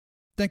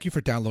Thank you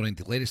for downloading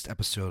the latest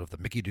episode of the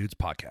Mickey Dudes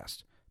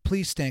podcast.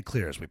 Please stand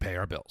clear as we pay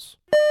our bills.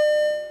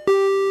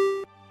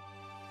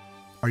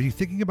 Are you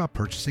thinking about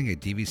purchasing a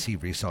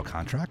DVC resale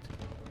contract?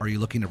 Are you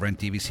looking to rent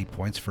DVC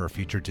points for a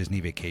future Disney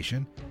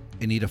vacation?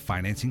 In need of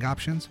financing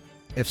options?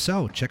 If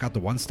so, check out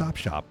the one-stop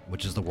shop,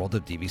 which is the world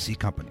of DVC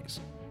companies.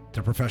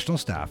 Their professional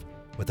staff,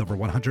 with over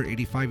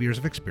 185 years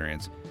of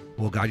experience,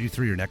 will guide you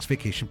through your next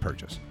vacation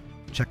purchase.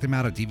 Check them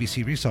out at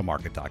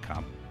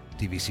dvcresalemarket.com,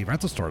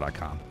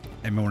 dvcrentalstore.com,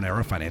 and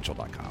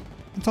monerafinancial.com.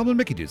 And tell them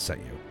Mickey Dude sent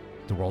you.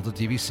 The world of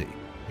DVC,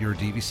 your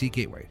DVC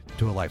gateway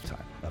to a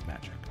lifetime of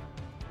magic.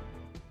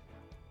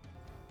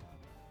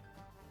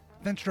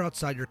 Venture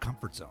outside your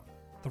comfort zone.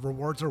 The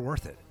rewards are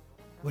worth it.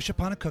 Wish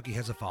Upon a Cookie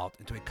has evolved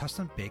into a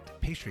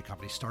custom-baked pastry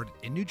company started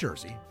in New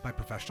Jersey by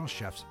professional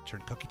chefs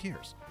turned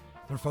cooketeers.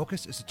 Their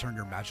focus is to turn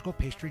your magical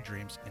pastry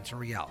dreams into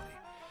reality.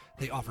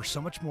 They offer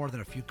so much more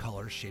than a few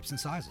colors, shapes, and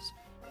sizes.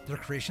 Their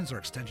creations are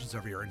extensions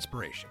of your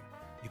inspiration.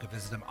 You can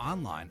visit them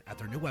online at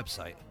their new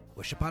website,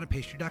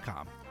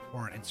 wishuponapastry.com,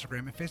 or on Instagram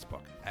and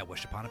Facebook at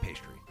Wish Upon a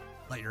Pastry.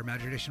 Let your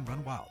imagination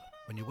run wild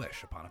when you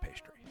wish upon a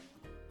pastry.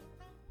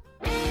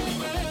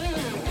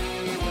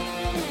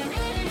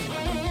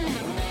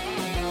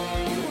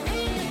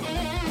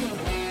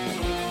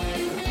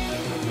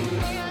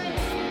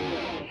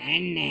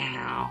 And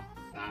now,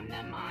 from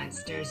the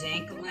Monsters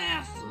Inc.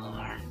 laugh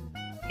floor,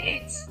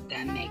 it's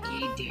the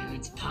Mickey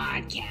Dudes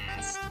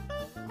podcast.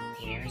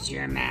 Here's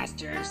your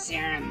master of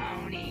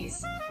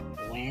ceremonies,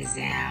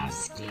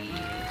 Wazowski.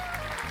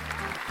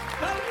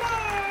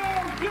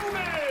 Hello,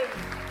 humans!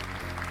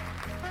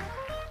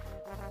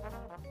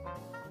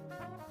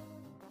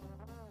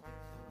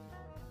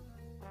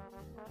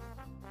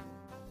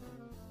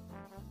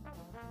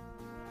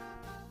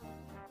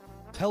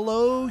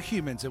 Hello,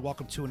 humans, and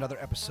welcome to another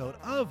episode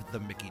of the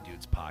Mickey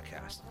Dudes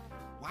podcast.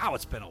 Wow,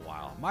 it's been a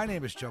while. My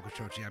name is Joe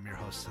Catroci. I'm your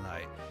host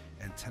tonight.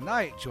 And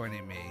tonight,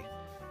 joining me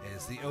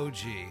is the OG,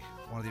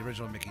 one of the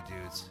original Mickey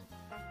Dudes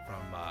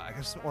from,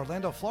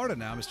 Orlando, Florida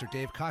now, Mr.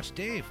 Dave Koch.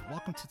 Dave,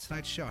 welcome to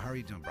tonight's show. How are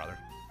you doing, brother?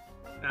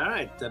 All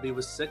right, Debbie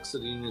was sick, so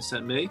the union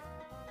sent me.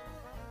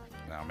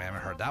 No, man, I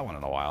haven't heard that one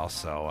in a while.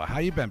 So how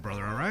you been,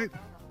 brother? All right?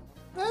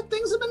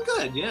 Things have been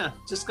good, yeah.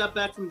 Just got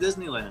back from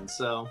Disneyland,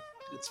 so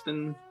it's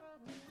been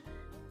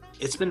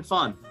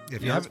fun.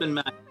 If you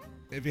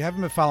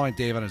haven't been following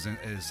Dave on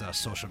his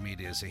social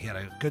medias, he had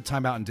a good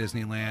time out in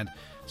Disneyland.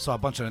 Saw a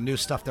bunch of the new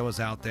stuff that was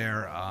out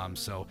there.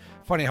 So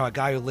funny how a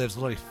guy who lives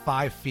literally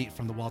 5 feet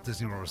from the Walt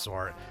Disney World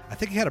Resort, I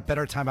think he had a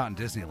better time out in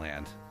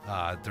Disneyland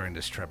during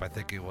this trip. I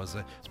think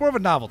it's more of a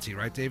novelty,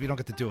 right, Dave? You don't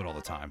get to do it all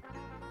the time.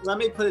 Let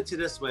me put it to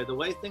you this way. The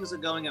way things are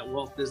going at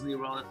Walt Disney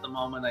World at the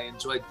moment, I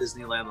enjoyed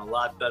Disneyland a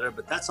lot better,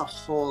 but that's a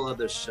whole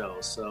other show.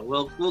 So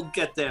we'll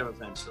get there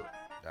eventually.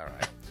 All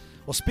right.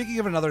 Well, speaking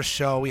of another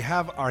show, we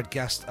have our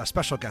guest, a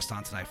special guest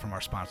on tonight from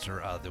our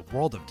sponsor, the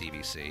World of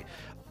DVC.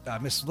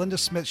 Miss Linda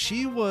Smith,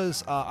 she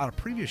was on a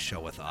previous show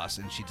with us,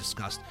 and she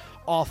discussed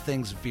all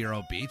things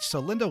Vero Beach. So,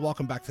 Linda,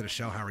 welcome back to the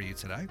show. How are you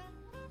today?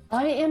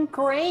 I am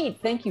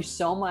great. Thank you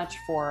so much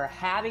for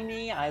having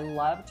me. I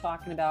love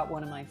talking about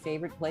one of my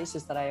favorite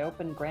places that I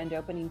opened, grand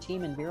opening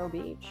team in Vero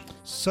Beach.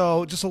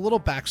 So just a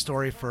little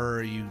backstory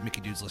for you Mickey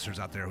Dudes listeners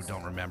out there who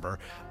don't remember.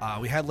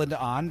 We had Linda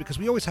on because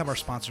we always have our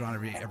sponsor on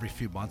every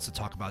few months to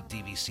talk about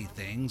DVC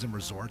things and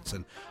resorts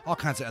and all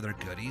kinds of other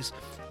goodies.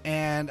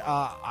 And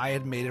I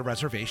had made a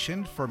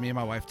reservation for me and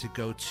my wife to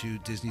go to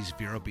Disney's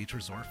Vero Beach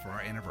Resort for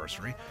our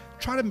anniversary,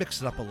 try to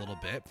mix it up a little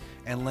bit.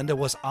 And Linda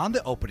was on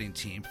the opening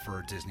team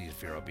for Disney's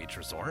Vero Beach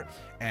Resort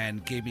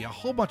and gave me a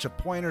whole bunch of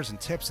pointers and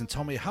tips and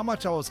told me how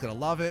much I was going to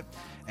love it.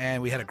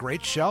 And we had a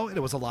great show. It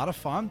was a lot of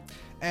fun.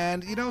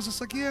 And, I was just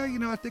like,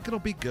 I think it'll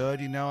be good.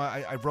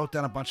 I wrote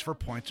down a bunch of her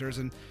pointers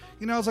and,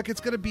 I was like,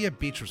 it's going to be a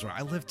beach resort.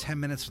 I live 10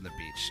 minutes from the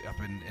beach up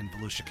in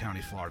Volusia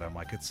County, Florida. I'm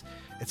like, it's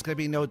going to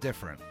be no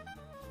different.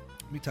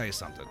 Let me tell you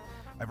something.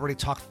 I've already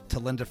talked to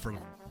Linda for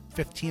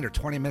 15 or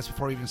 20 minutes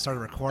before we even started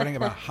recording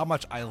about how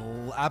much I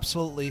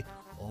absolutely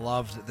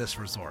loved this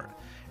resort.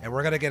 And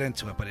we're going to get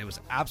into it, but it was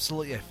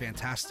absolutely a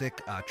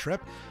fantastic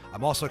trip.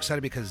 I'm also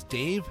excited because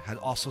Dave had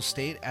also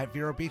stayed at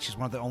Vero Beach. He's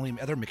one of the only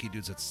other Mickey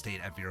Dudes that stayed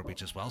at Vero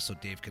Beach as well. So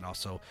Dave he's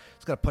going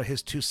to put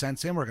his 2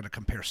 cents in. We're going to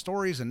compare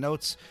stories and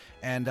notes.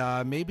 And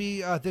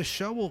maybe this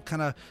show will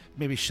kind of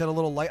maybe shed a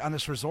little light on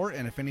this resort.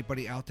 And if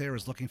anybody out there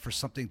is looking for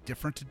something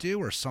different to do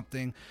or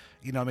something,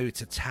 maybe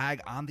to tag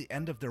on the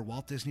end of their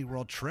Walt Disney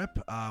World trip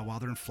while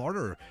they're in Florida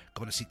or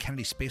going to see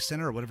Kennedy Space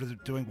Center or whatever they're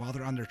doing while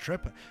they're on their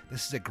trip,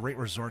 this is a great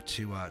resort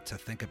to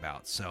think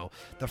about. So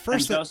the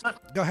first thing,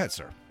 go ahead,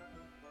 sir.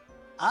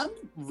 I'm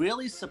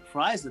really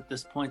surprised at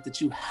this point that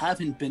you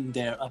haven't been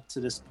there up to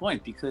this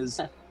point,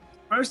 because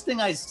first thing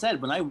I said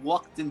when I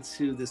walked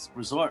into this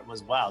resort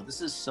was, wow,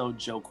 this is so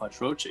Joe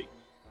Quattrochi.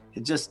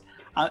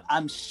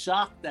 I'm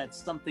shocked that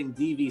something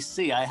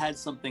DVC, I had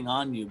something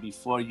on you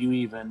before you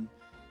even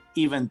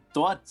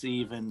thought to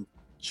even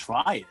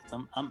try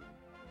it.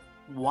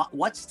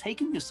 What's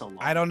taking you so long?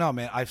 I don't know,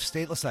 man. I've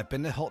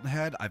been to Hilton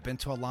Head. I've been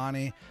to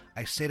Alani.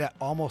 I stayed at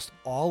almost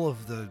all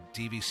of the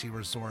DVC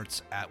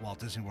resorts at Walt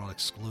Disney World,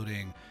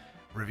 excluding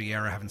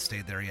Riviera. I haven't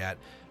stayed there yet.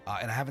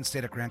 And I haven't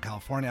stayed at Grand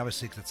California,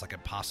 obviously, because it's like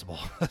impossible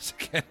to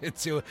get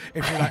into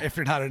if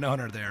you're not an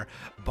owner there.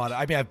 But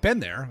I mean, I've been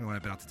there when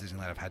I've been out to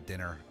Disneyland. I've had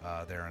dinner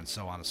there and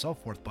so on and so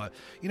forth. But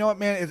you know what,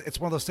 man? It's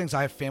one of those things.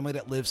 I have family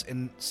that lives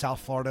in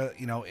South Florida,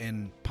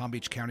 in Palm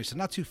Beach County, so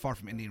not too far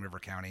from Indian River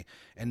County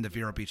and the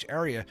Vero Beach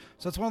area.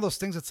 So it's one of those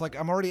things. It's like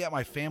I'm already at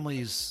my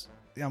family's.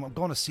 I'm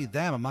going to see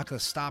them. I'm not going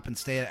to stop and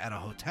stay at a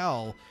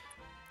hotel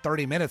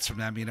 30 minutes from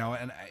them.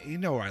 And you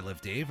know where I live,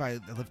 Dave. I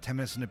live 10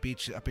 minutes from the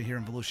beach up here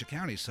in Volusia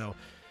County. So.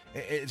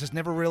 It just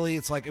never really,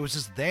 it's like, it was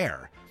just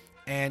there.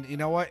 And you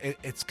know what?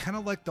 It's kind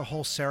of like the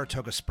whole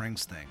Saratoga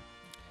Springs thing.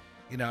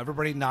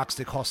 Everybody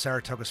they call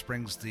Saratoga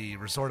Springs the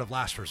resort of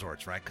last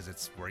resorts, right? Because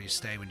it's where you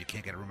stay when you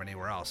can't get a room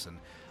anywhere else. And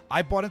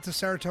I bought into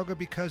Saratoga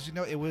because,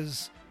 it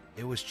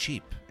was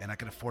cheap and I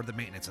could afford the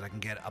maintenance and I can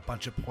get a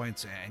bunch of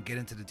points and get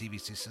into the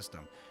DVC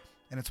system.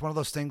 And it's one of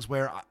those things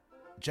where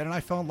Jen and I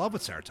fell in love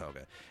with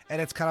Saratoga.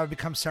 And it's kind of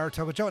become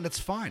Saratoga Joe, and it's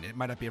fine. It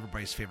might not be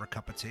everybody's favorite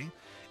cup of tea.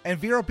 And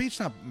Vero Beach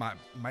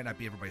might not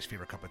be everybody's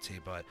favorite cup of tea,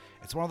 but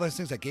it's one of those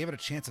things. I gave it a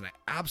chance, and I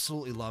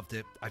absolutely loved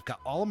it. I've got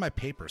all of my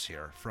papers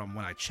here from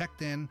when I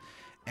checked in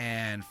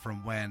and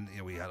from when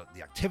we had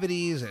the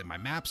activities and my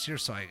maps here,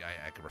 so I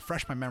could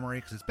refresh my memory,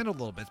 because it's been a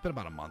little bit. It's been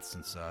about a month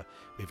since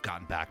we've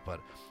gotten back,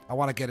 but I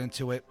want to get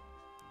into it.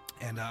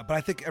 And but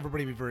I think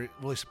everybody will be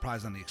really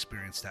surprised on the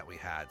experience that we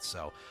had.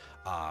 So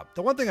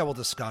the one thing I will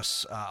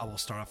discuss, I will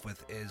start off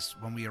with, is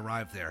when we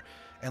arrived there.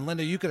 And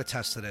Linda, you could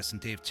attest to this, and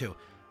Dave too,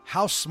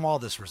 how small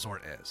this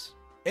resort is.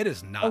 It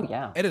is not. Oh,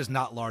 yeah. It is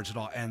not large at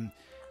all. And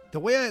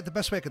the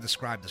best way I could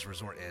describe this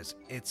resort is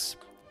it's.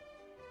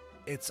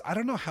 I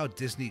don't know how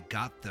Disney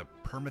got the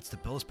permits to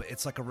build this, but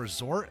it's like a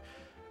resort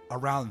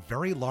around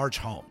very large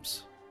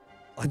homes.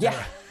 Like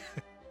yeah.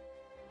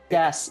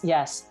 Yes.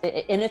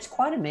 And it's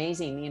quite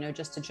amazing,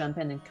 just to jump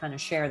in and kind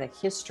of share the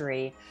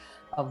history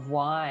of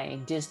why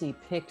Disney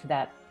picked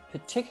that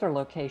particular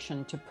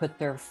location to put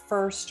their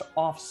first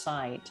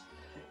off-site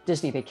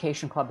Disney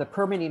Vacation Club. The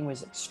permitting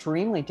was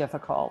extremely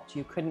difficult.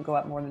 You couldn't go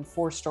up more than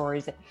 4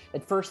 stories.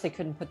 At first, they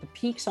couldn't put the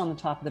peaks on the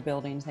top of the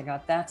buildings. They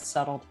got that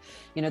settled.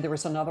 There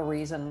was another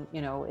reason,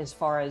 as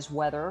far as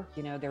weather,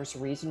 there's a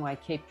reason why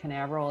Cape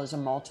Canaveral is a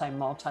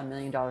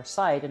multi-million-dollar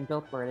site and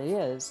built where it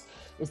is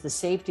the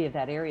safety of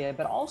that area,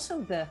 but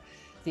also the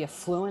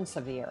affluence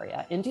of the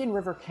area. Indian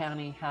River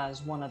County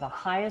has one of the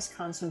highest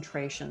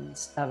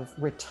concentrations of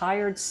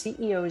retired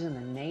CEOs in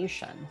the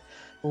nation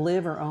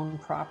live or own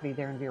property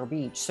there in Vero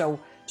Beach. So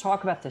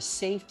talk about the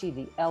safety,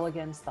 the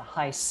elegance, the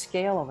high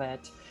scale of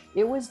it.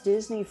 It was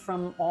Disney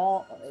from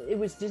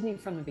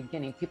the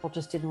beginning. People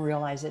just didn't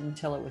realize it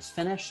until it was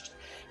finished.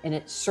 And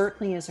it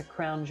certainly is a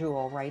crown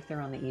jewel right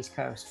there on the East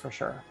Coast for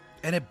sure.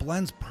 And it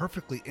blends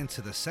perfectly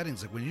into the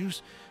settings. Like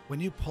when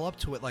you pull up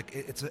to it, like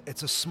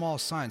it's a small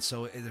sign,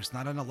 so there's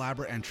not an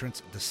elaborate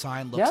entrance. The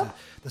sign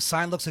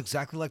looks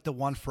exactly like the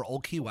one for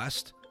Old Key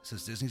West. It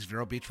says Disney's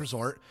Vero Beach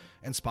Resort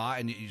and Spa,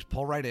 and you just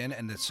pull right in,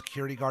 and the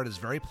security guard is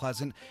very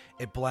pleasant.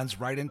 It blends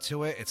right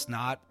into it. It's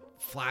not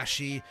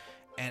flashy,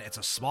 and it's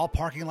a small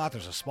parking lot.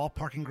 There's a small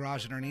parking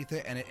garage underneath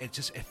it, and it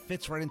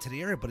fits right into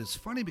the area. But it's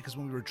funny because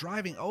when we were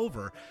driving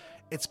over,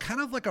 it's kind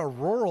of like a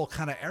rural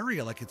kind of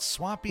area, like it's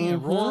swampy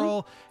and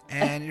rural,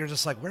 and you're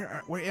just like,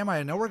 where am I?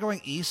 I know we're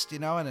going east,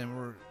 and then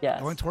we're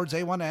going towards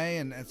A1A,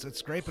 and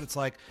it's great, but it's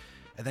like,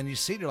 and then you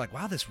see it, you're like,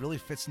 wow, this really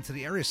fits into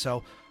the area.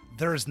 So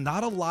there's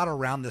not a lot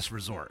around this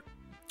resort.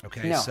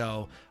 Okay, no.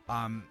 So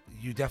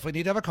you definitely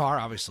need to have a car,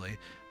 obviously.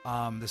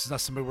 This is not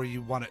somewhere where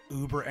you want to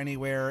Uber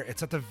anywhere.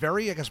 It's at the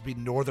very,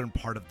 northern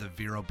part of the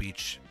Vero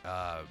Beach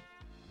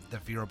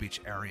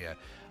area.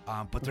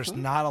 But there's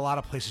not a lot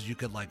of places you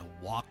could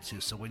walk to.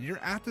 So when you're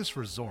at this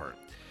resort,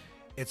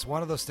 it's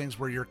one of those things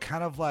where you're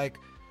kind of like,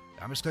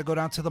 I'm just going to go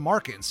down to the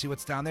market and see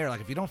what's down there.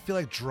 Like if you don't feel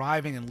like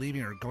driving and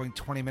leaving or going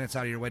 20 minutes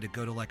out of your way to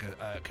go to like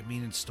a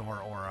convenience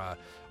store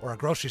or a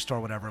grocery store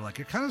or whatever, like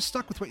you're kind of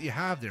stuck with what you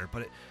have there.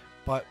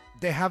 But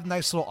they have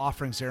nice little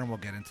offerings there, and we'll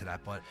get into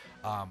that. But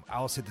I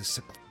will say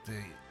the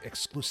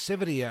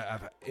exclusivity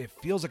of it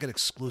feels like an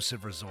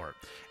exclusive resort.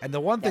 And the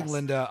one thing,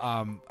 Linda,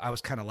 I was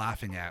kind of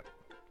laughing at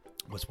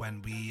was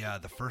when we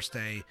the first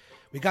day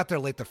we got there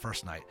late the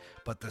first night,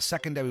 but the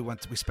second day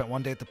we spent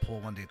one day at the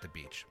pool, one day at the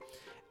beach.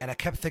 And I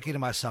kept thinking to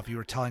myself, you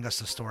were telling us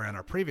the story on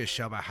our previous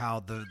show about how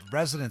the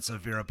residents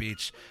of Vero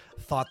Beach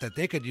thought that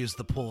they could use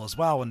the pool as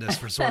well when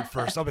this resort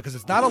first opened, because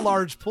it's not a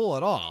large pool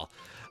at all.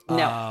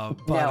 No.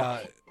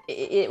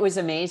 It was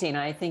amazing.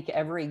 I think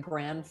every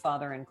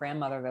grandfather and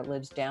grandmother that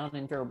lives down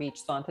in Vero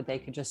Beach thought that they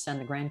could just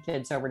send the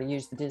grandkids over to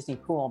use the Disney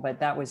pool, but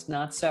that was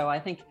not so. I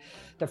think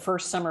the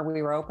first summer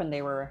we were open,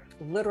 they were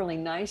literally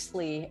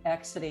nicely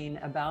exiting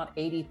about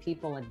 80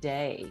 people a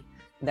day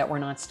that were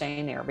not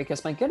staying there,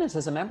 because my goodness,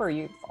 as a member,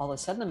 all of a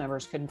sudden the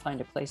members couldn't find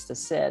a place to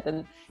sit.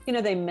 And,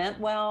 they meant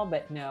well,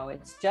 but no,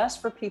 it's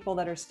just for people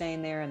that are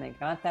staying there, and they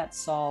got that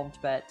solved.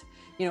 But,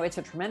 it's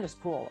a tremendous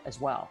pool as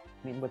well.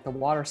 I mean, with the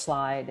water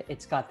slide,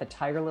 it's got the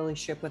Tiger Lily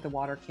ship with the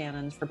water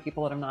cannons for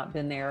people that have not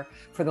been there,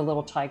 for the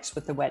little tykes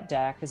with the wet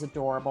deck is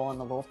adorable, and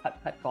the little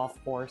putt-putt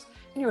golf course,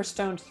 and you're a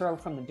stone's throw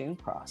from the dune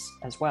cross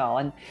as well.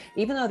 And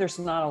even though there's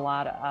not a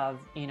lot of,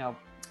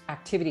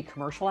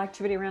 commercial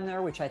activity around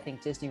there, which I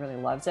think Disney really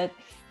loves it,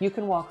 you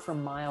can walk for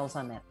miles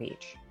on that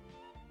beach.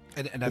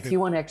 And if you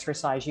want to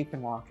exercise, you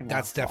can walk.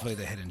 That's definitely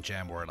the hidden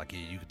gem where, like,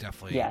 you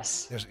definitely,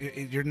 yes,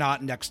 you're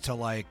not next to,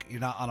 like, you're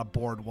not on a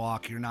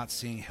boardwalk, you're not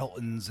seeing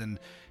Hiltons and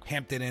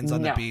Hampton Inns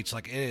on the beach.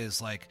 Like, it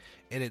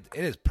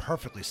is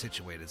perfectly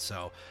situated.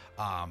 So,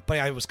 but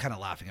I was kind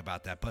of laughing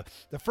about that. But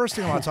the first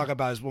thing I want to talk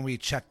about is when we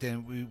checked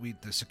in,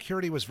 the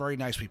security was very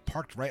nice. We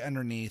parked right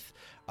underneath,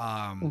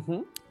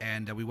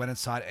 and we went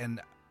inside.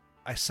 And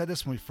I said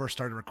this when we first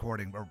started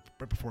recording, or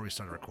right before we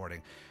started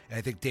recording, and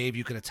I think, Dave,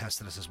 you could attest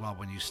to this as well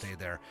when you stayed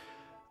there.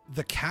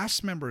 The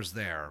cast members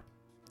there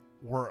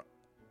were,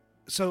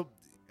 so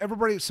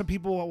everybody, some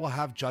people will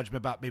have judgment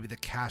about maybe the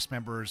cast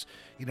members,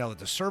 that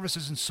the service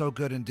isn't so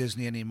good in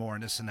Disney anymore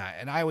and this and that.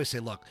 And I always say,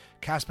 look,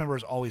 cast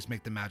members always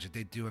make the magic.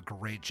 They do a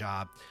great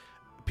job.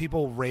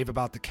 People rave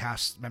about the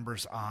cast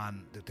members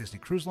on the Disney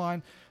Cruise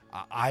Line.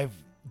 I've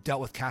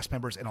dealt with cast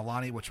members in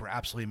Alani, which were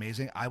absolutely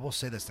amazing. I will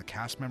say this, the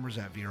cast members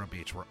at Vero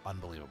Beach were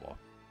unbelievable.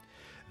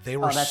 They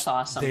were, that's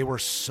awesome. They were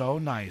so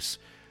nice.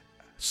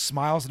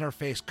 Smiles in their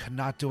face, could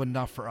not do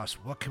enough for us.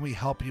 What can we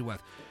help you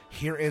with?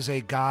 Here is a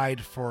guide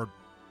for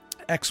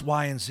X,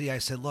 Y, and Z. I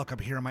said, look, I'm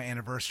here on my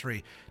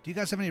anniversary. Do you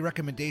guys have any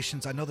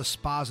recommendations? I know the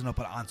spas are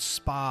open, on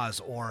spas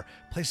or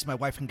places my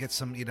wife can get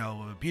some,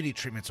 beauty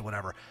treatments or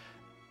whatever.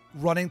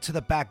 Running to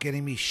the back,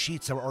 getting me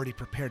sheets that were already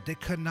prepared. They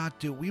could not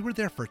do. We were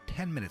there for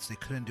 10 minutes. They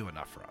couldn't do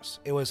enough for us.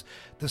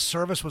 The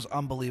service was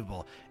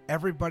unbelievable.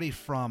 Everybody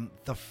from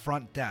the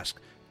front desk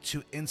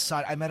to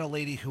inside. I met a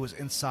lady who was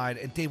inside.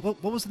 And Dave,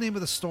 what was the name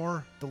of the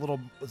store?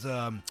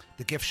 The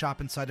gift shop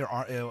inside there.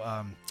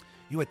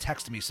 You had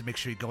texted me, so make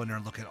sure you go in there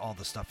and look at all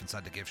the stuff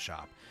inside the gift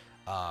shop,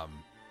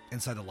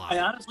 inside the lobby.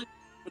 I honestly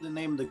don't know the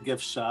name of the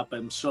gift shop.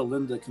 I'm sure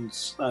Linda can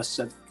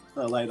shed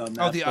light on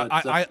that. Oh,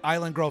 the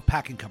Island Grove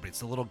Packing Company.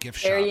 It's the little gift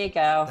shop. There you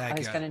go. I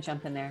was going to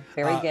jump in there.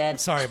 Very good.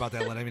 Sorry about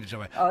that, Linda. I didn't mean to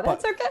jump in. Oh,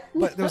 that's okay.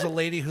 But there was a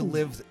lady who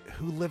lived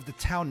the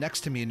town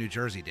next to me in New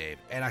Jersey, Dave,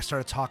 and I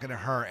started talking to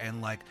her,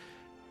 and like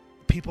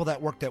people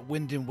that worked at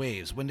Wind and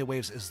Waves. Wind and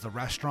Waves is the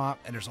restaurant,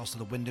 and there's also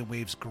the Wind and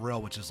Waves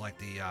Grill, which is like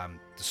the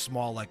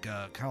small, like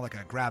kind of like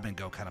a grab and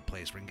go kind of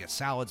place where you can get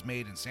salads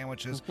made and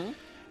sandwiches. Mm-hmm.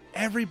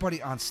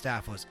 Everybody on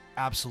staff was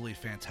absolutely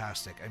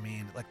fantastic. I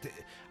mean, like,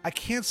 I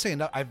can't say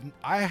enough.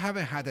 I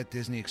haven't had that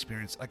Disney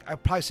experience. Like,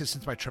 I've probably said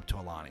since my trip to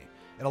Alani.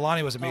 And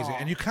Alani was amazing.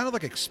 And you kind of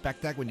like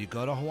expect that when you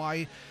go to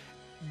Hawaii,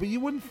 but you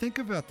wouldn't think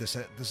about this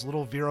at this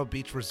little Vero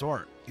Beach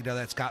resort.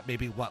 That's got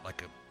maybe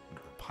like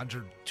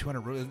 100, 200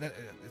 rooms.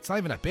 It's not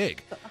even that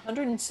big.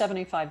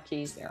 175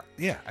 keys there.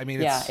 Yeah, I mean,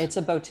 it's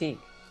a boutique.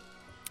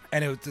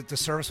 And the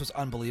service was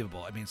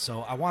unbelievable. I mean,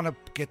 so I want to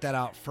get that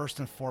out first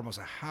and foremost,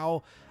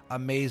 how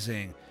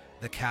amazing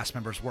the cast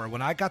members were.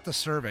 When I got the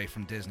survey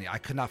from Disney, I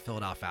could not fill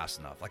it out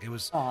fast enough. Like, it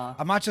was,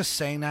 I'm not just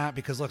saying that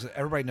because, look,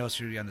 everybody knows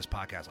who on this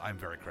podcast, I'm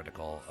very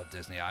critical of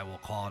Disney. I will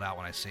call it out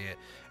when I see it.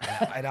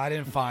 And I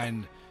didn't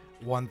find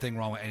one thing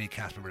wrong with any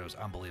cast member. It was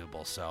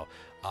unbelievable. So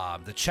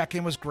the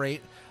check-in was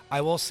great. I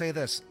will say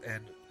this,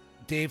 and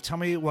Dave, tell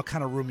me what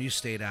kind of room you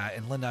stayed at.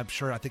 And Linda,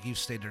 I think you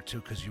stayed there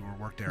too because you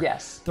worked there.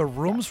 Yes. The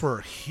rooms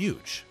were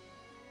huge.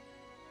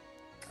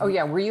 Oh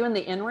yeah, were you in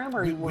the inn room or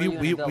were you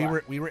in the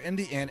villa? We were in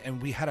the inn,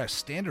 and we had a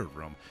standard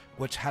room,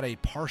 which had a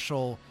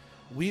partial.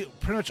 We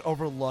pretty much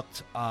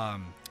overlooked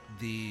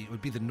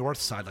would be the north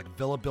side, like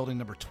Villa Building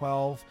number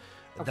 12,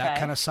 that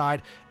kind of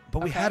side. But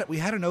we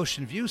had an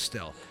ocean view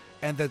still,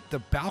 and the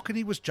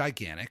balcony was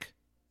gigantic.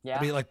 Yeah,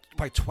 I mean, like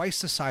by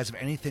twice the size of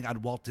anything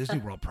on Walt Disney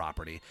World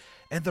property,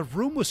 and the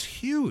room was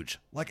huge.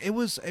 Like, it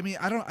was. I mean,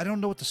 I don't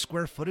know what the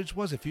square footage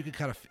was. If you could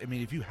kind of, I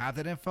mean, if you have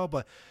that info,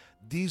 but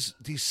these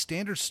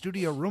standard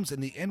studio rooms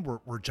in the inn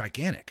were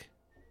gigantic.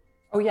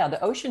 Oh yeah,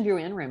 the ocean view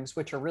inn rooms,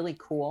 which are really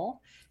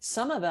cool.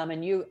 Some of them,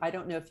 and I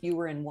don't know if you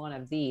were in one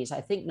of these.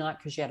 I think not,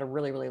 because you had a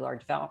really, really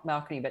large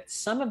balcony. But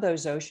some of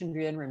those ocean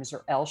view inn rooms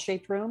are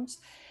L-shaped rooms,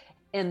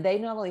 and they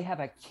not only have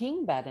a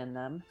king bed in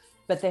them,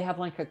 but they have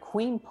like a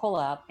queen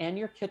pull-out and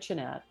your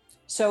kitchenette.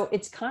 So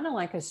it's kind of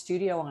like a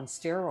studio on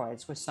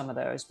steroids with some of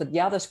those. But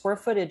yeah, the square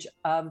footage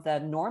of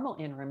the normal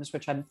inn rooms,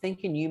 which I'm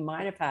thinking you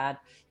might have had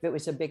if it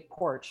was a big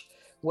porch,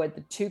 with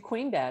the 2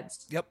 queen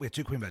beds. Yep, we had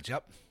 2 queen beds.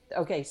 Yep.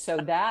 Okay, so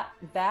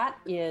that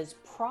is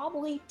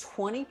probably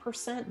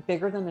 20%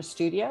 bigger than the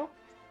studio.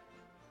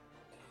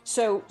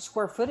 So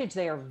square footage,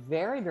 they are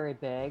very, very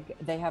big.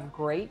 They have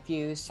great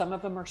views. Some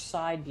of them are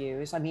side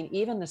views. I mean,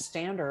 even the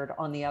standard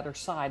on the other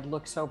side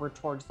looks over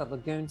towards the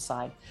lagoon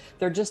side.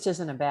 There just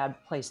isn't a bad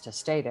place to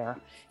stay there.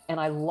 And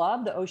I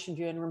love the ocean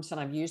view inn rooms,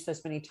 and I've used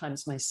this many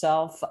times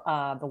myself.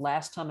 The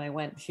last time I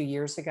went a few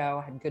years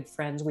ago, I had good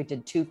friends. We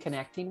did 2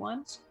 connecting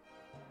ones.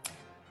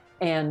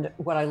 And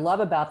what I love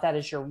about that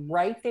is you're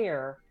right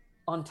there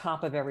on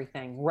top of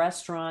everything.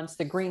 Restaurants,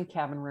 the green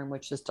cabin room,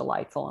 which is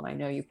delightful. And I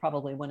know you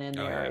probably went in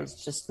there. Yeah.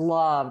 It's just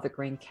love the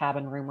green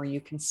cabin room where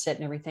you can sit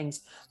and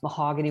everything's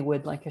mahogany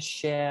wood like a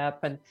ship.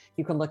 And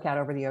you can look out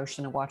over the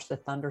ocean and watch the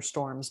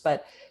thunderstorms.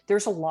 But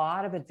there's a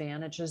lot of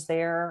advantages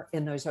there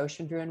in those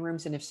ocean viewing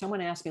rooms. And if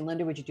someone asked me,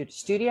 Linda, would you do a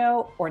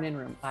studio or an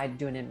in-room? I'd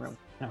do an in-room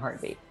in a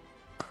heartbeat.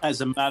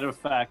 As a matter of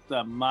fact,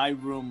 my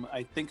room,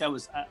 I think I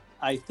was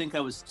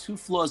 2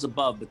 floors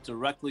above, but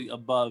directly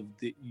above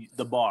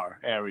the bar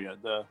area.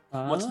 The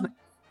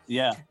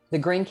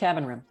green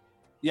cabin room.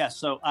 Yeah,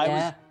 so I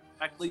was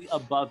directly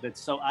above it.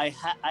 So I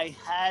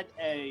had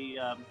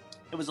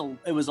it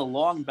was a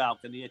long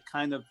balcony. It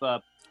kind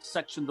of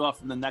sectioned off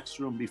from the next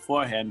room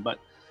beforehand, but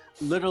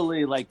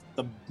literally like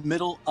the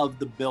middle of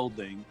the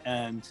building,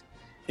 and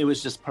it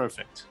was just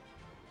perfect.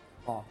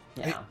 Oh,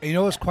 yeah. You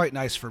know what's quite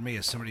nice for me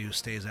as somebody who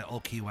stays at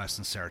Old Key West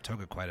and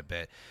Saratoga quite a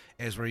bit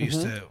is we're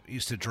used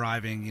to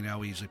driving,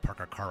 we usually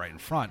park our car right in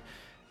front.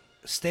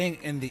 Staying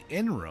in the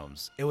in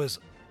rooms, it was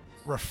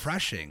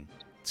refreshing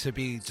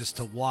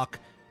to walk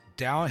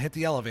down, hit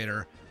the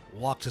elevator,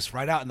 walk just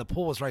right out, and the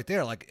pool was right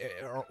there, like,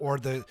 or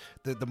the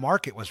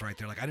market was right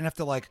there. Like I didn't have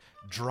to like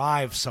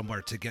drive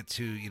somewhere to get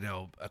to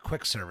a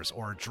quick service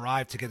or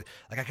drive to get,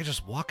 like I could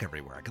just walk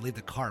everywhere. I could leave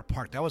the car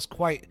parked. That was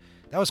quite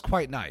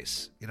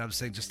nice. You know what I'm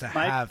saying? Just to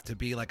have to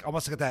be like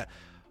almost like that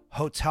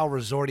hotel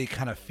resorty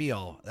kind of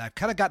feel that I've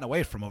kind of gotten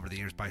away from over the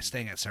years by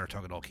staying at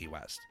Saratoga and Old Key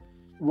West.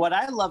 What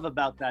I love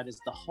about that is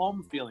the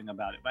home feeling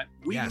about it. Right?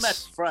 We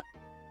met friends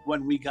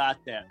when we got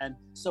there, and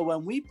so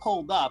when we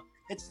pulled up,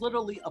 it's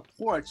literally a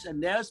porch,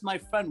 and there's my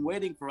friend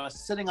waiting for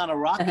us, sitting on a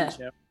rocking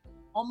chair,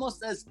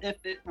 almost as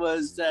if it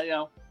was,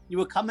 you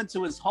were coming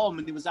to his home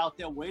and he was out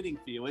there waiting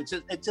for you.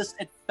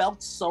 It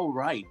felt so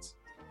right.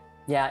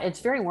 Yeah, it's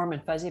very warm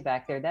and fuzzy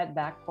back there. That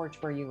back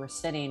porch where you were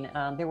sitting,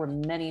 there were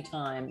many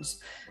times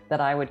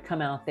that I would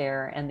come out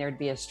there and there'd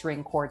be a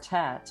string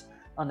quartet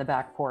on the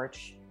back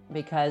porch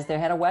because they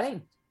had a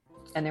wedding.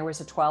 And there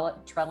was a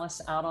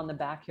trellis out on the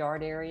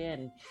backyard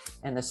area,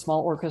 and the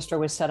small orchestra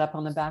was set up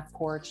on the back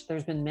porch.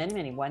 There's been many,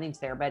 many weddings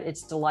there, but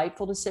it's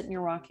delightful to sit in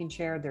your rocking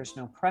chair. There's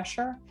no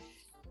pressure.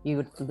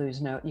 You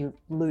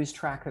lose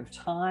track of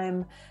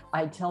time.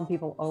 I tell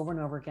people over and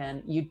over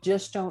again, you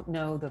just don't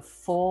know the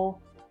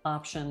full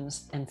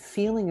options and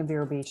feeling of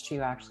Vero Beach till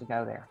you actually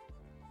go there.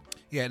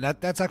 Yeah,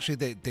 that's actually,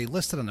 they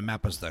listed on the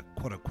map as the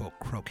quote-unquote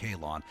croquet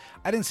lawn.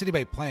 I didn't see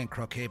anybody playing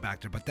croquet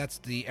back there, but that's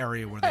the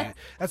area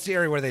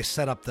where they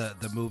set up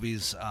the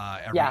movies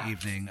every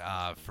evening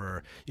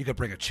for, you could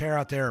bring a chair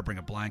out there or bring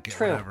a blanket,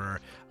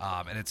 whatever,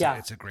 and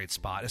it's a great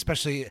spot.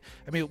 Especially,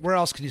 I mean, where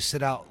else can you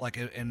sit out like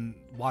and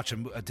watch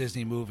a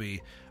Disney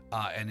movie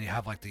and you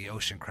have like the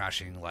ocean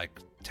crashing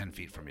like 10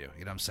 feet from you?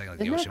 You know what I'm saying?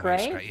 Like Isn't the ocean that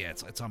great? waves.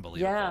 Yeah, it's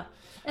unbelievable. Yeah.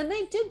 And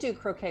they did do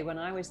croquet when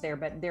I was there,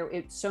 but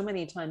it so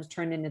many times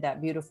turned into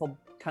that beautiful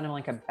kind of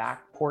like a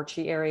back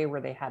porchy area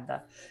where they had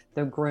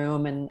the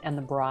groom and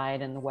the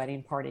bride and the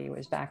wedding party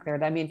was back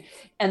there. I mean,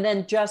 and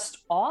then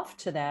just off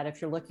to that,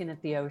 if you're looking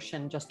at the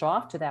ocean, just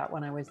off to that,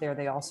 when I was there,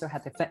 they also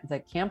had the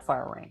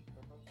campfire ring.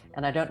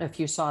 And I don't know if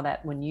you saw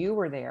that when you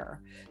were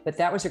there, but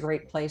that was a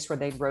great place where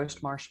they'd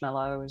roast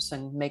marshmallows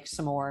and make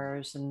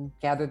s'mores and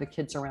gather the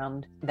kids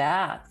around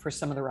that for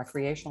some of the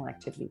recreational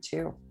activity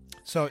too.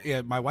 So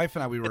yeah, my wife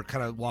and I, we were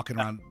kind of walking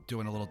around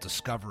doing a little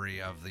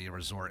discovery of the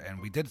resort,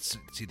 and we did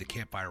see the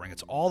campfire ring.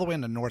 It's all the way in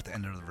the north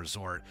end of the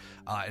resort.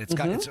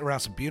 It's around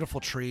some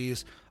beautiful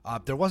trees.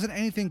 There wasn't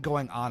anything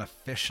going on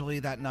officially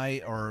that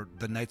night or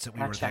the nights that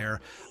we were there,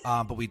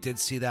 but we did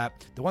see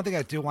that. The one thing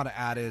I do want to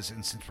add is,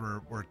 and since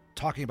we're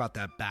talking about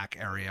that back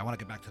area, I want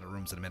to get back to the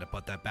rooms in a minute,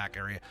 but that back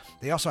area,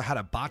 they also had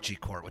a bocce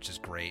court, which is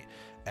great.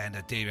 And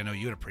Dave, I know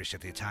you would appreciate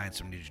the Italians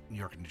from New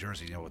York and New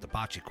Jersey, with the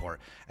bocce court.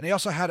 And they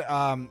also had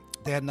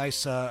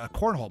nice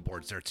cornhole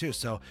boards there too.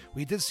 So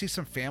we did see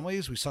some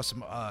families. We saw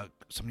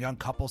some young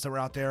couples that were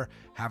out there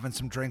having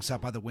some drinks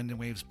out by the Wind and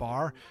Waves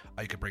bar.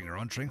 You could bring your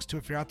own drinks too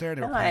if you're out there.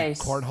 And they were playing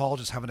cornhole,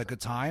 just having a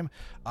good time.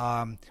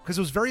 Because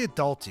it was very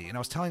adulty. And I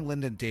was telling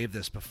Linda and Dave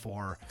this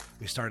before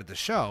we started the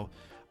show.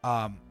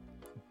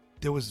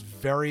 There was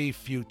very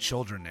few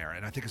children there,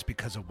 and I think it's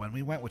because of when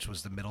we went, which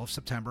was the middle of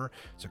September,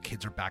 so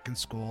kids are back in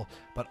school,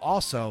 but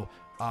also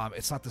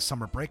it's not the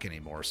summer break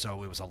anymore,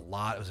 so it was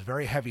a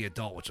very heavy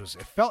adult,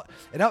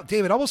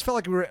 Dave, it almost felt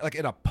like we were like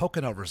in a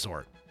Pocono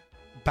resort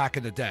back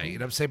in the day, you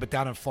know what I'm saying, but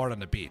down in Florida on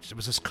the beach. It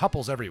was just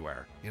couples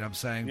everywhere, you know what I'm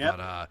saying?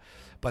 Yep.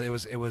 But it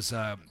was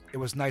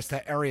nice.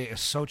 That area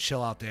is so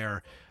chill out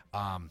there.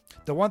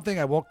 The one thing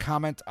I will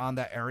comment on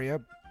that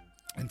area,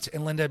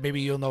 and Linda, maybe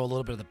you'll know a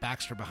little bit of the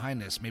backstory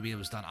behind this. Maybe it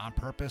was done on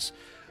purpose.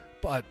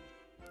 But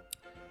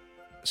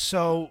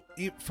so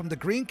from the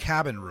green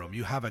cabin room,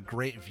 you have a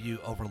great view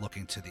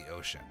overlooking to the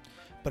ocean.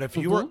 But if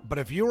you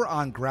were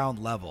on ground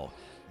level,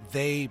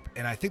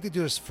 and I think they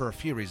do this for a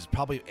few reasons.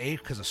 Probably A,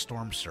 because of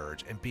storm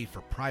surge, and B,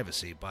 for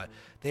privacy. But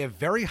they have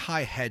very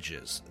high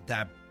hedges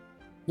that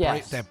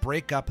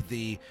break up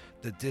the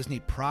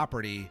Disney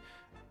property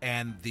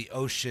and the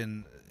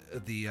ocean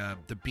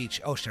the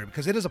beach ocean area,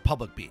 because it is a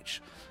public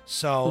beach.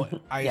 So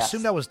I Yes.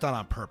 assume that was done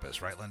on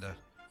purpose, right, Linda?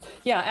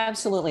 Yeah,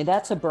 absolutely.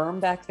 That's a berm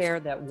back there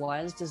that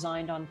was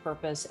designed on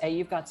purpose. A,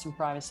 you've got some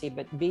privacy,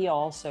 but B,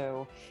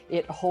 also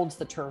it holds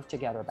the turf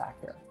together back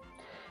there.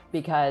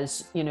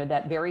 Because,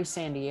 that very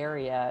sandy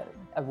area,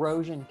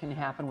 erosion can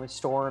happen with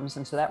storms.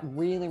 And so that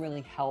really,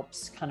 really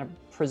helps kind of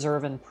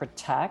preserve and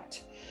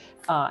protect.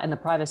 And the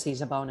privacy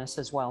is a bonus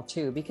as well,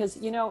 too. Because,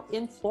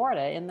 in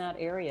Florida, in that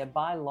area,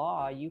 by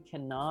law, you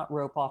cannot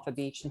rope off a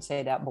beach and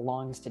say that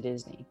belongs to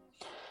Disney.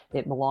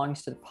 It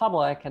belongs to the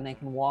public and they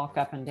can walk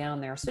up and down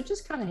there. So it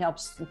just kind of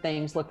helps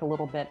things look a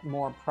little bit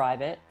more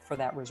private for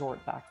that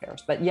resort back there.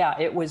 But yeah,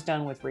 it was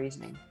done with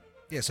reasoning.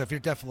 Yeah, so if you're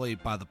definitely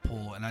by the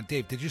pool, and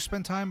Dave, did you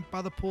spend time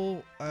by the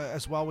pool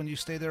as well when you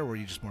stayed there, or were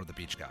you just more of the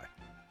beach guy?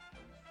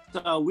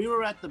 So we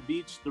were at the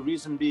beach. The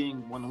reason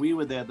being, when we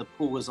were there, the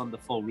pool was on the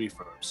full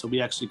refurb, so we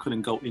actually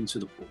couldn't go into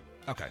the pool.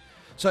 Okay,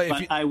 so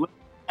But I would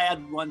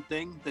add one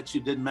thing that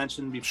you did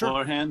mention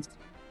beforehand. Sure.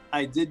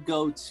 I did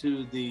go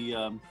to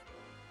the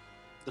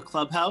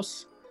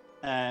clubhouse,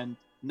 and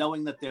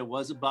knowing that there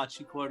was a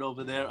bocce court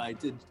over there, I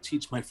did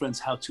teach my friends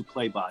how to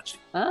play bocce.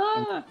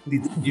 We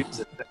did use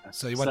it there.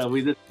 So you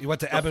went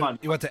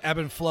to Ebb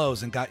and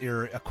Flows and got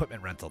your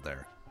equipment rental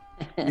there.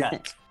 Yeah.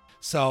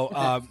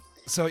 So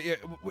in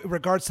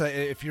regards to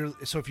if you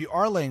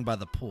are laying by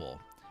the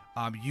pool,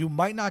 you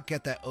might not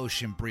get that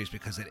ocean breeze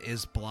because it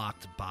is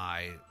blocked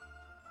by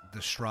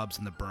the shrubs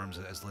and the berms,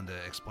 as Linda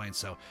explained.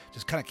 So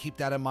just kind of keep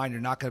that in mind.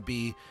 You're not going to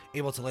be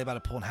able to lay by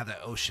the pool and have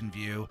that ocean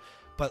view.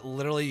 But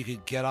literally, you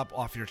could get up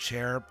off your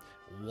chair,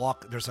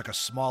 walk. There's like a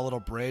small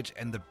little bridge,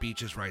 and the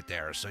beach is right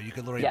there. So you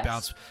could literally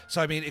bounce.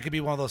 So I mean, it could be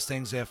one of those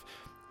things. If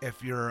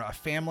you're a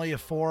family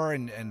of four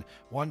and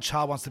one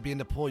child wants to be in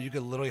the pool, you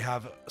could literally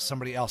have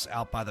somebody else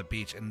out by the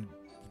beach, and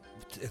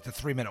it's a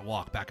 3-minute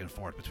walk back and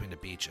forth between the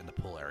beach and the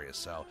pool area.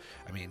 So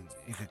I mean,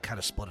 you could kind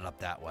of split it up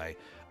that way.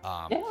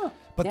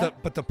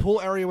 But the pool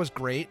area was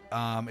great.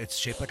 It's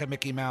shaped like a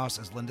Mickey Mouse,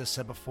 as Linda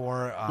said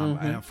before. And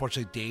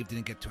unfortunately, Dave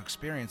didn't get to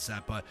experience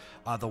that. But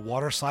the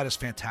water slide is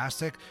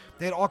fantastic.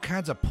 They had all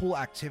kinds of pool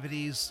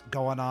activities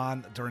going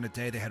on during the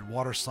day. They had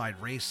water slide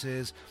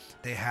races.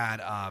 They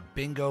had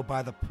bingo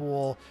by the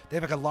pool. They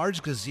have like a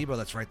large gazebo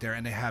that's right there,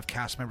 and they have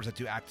cast members that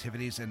do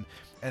activities.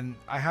 And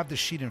I have the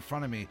sheet in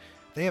front of me.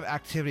 They have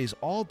activities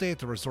all day at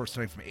the resort,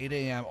 starting from 8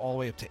 a.m. all the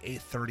way up to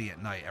 8:30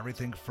 at night.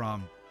 Everything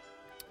from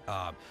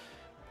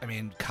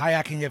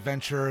kayaking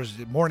adventures,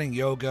 morning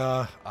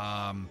yoga,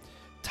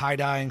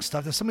 tie-dyeing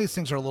stuff. Some of these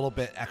things are a little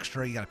bit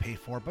extra. You got to pay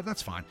for it, but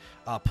that's fine.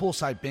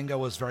 Poolside bingo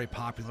was very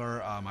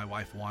popular. My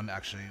wife won,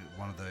 actually,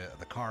 one of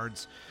the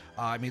cards.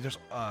 There's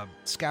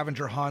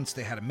scavenger hunts.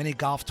 They had a mini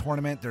golf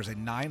tournament. There's a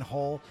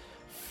 9-hole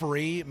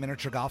free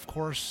miniature golf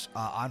course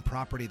on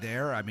property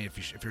there. I mean,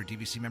 if you're a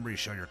DVC member, you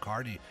show your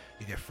card, you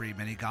get free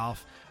mini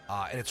golf.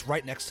 And it's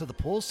right next to the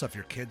pool, so if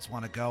your kids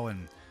want to go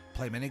and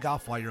play mini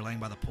golf while you're laying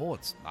by the pool,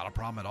 it's not a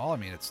problem at all. I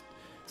mean, it's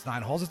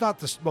 9 holes. It's not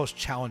the most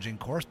challenging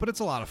course, but it's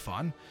a lot of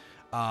fun.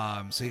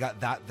 So you got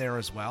that there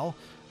as well.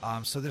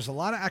 So there's a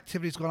lot of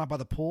activities going on by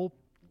the pool.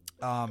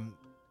 Like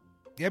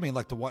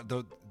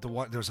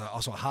there's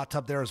also a hot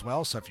tub there as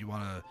well. So if you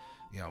want to,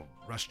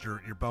 rest your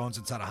bones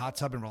inside a hot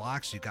tub and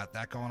relax, you got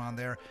that going on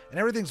there, and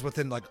everything's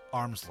within like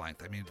arm's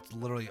length. I mean, it's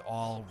literally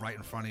all right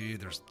in front of you.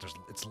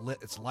 It's lit,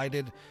 it's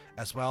lighted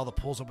as well. The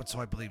pool's open, so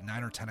I believe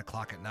 9 or 10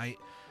 o'clock at night.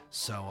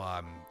 So,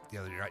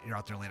 you're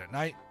out there late at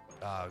night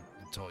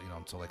until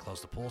they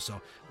close the pool.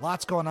 So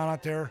lots going on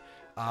out there.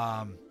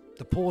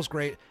 The pool is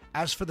great.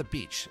 As for the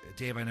beach,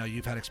 Dave, I know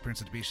you've had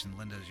experience at the beach, and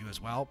Linda, you as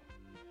well.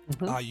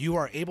 You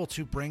are able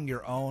to bring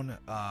your own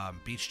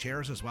beach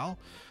chairs as well.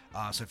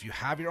 So if you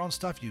have your own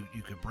stuff, you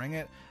could bring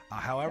it.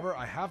 However,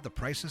 I have the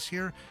prices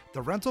here.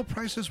 The rental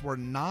prices were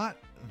not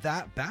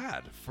that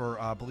bad for,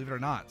 believe it or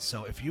not.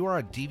 So if you are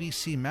a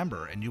DVC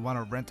member and you want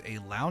to rent a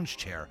lounge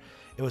chair,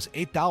 it was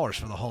 $8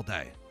 for the whole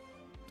day.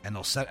 And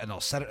they'll set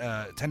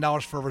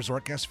 $10 for a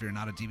resort guest if you're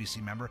not a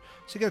DVC member.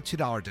 So you get a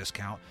 $2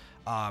 discount.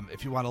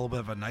 If you want a little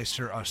bit of a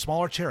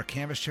smaller chair, a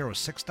canvas chair was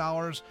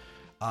 $6.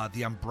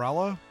 The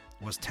umbrella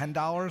was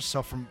 $10.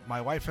 So from my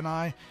wife and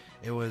I,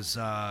 it was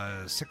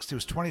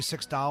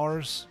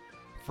 $26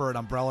 for an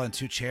umbrella and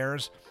 2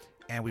 chairs,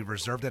 and we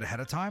reserved it ahead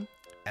of time,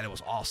 and it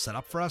was all set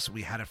up for us.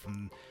 We had it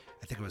from,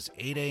 I think it was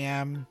 8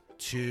 a.m.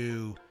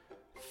 to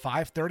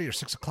 5:30 or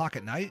 6 o'clock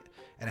at night,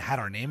 and it had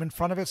our name in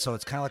front of it. So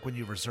it's kind of like when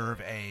you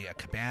reserve a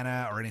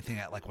cabana or anything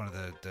at like one of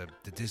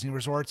the Disney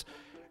resorts.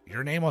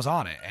 Your name was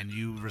on it, and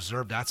you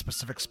reserved that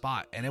specific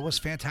spot, and it was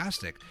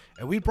fantastic.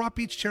 And we brought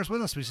beach chairs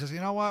with us. We said,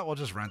 you know what, we'll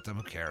just rent them.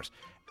 Who cares?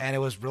 And it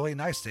was really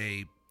nice.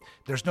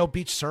 There's no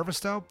beach service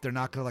though. They're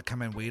not gonna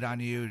come and wait on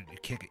you.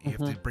 You have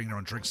to bring your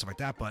own drinks, stuff like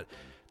that. But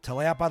to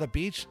lay out by the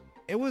beach,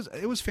 it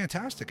was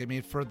fantastic. I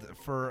mean, for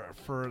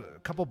a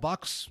couple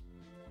bucks,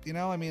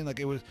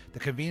 the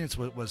convenience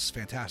was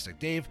fantastic.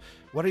 Dave,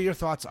 what are your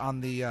thoughts on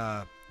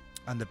the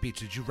beach?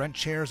 Did you rent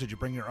chairs? Did you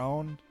bring your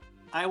own?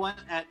 I went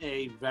at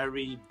a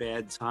very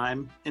bad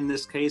time in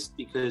this case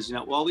because,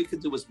 all we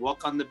could do was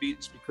walk on the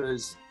beach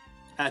because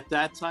at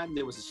that time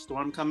there was a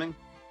storm coming.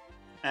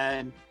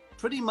 and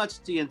pretty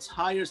much the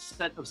entire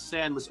set of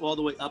sand was all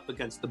the way up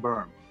against the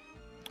berm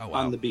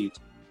on the beach.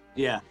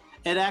 Yeah,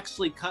 it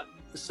actually cut.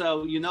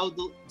 So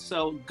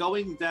so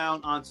going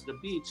down onto the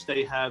beach,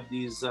 they have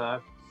these.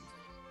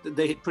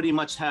 They pretty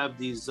much have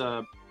these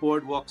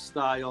boardwalk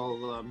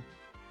style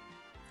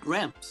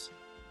ramps.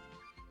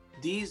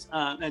 These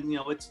and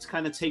it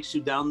kind of takes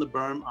you down the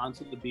berm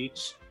onto the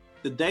beach.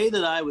 The day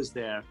that I was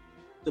there,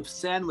 the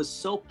sand was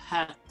so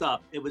packed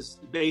up. It was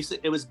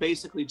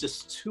basically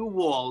just two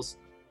walls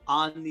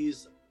on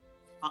these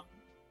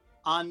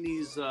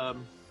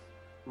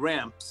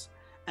ramps,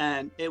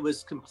 and it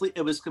was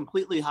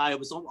completely high. It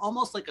was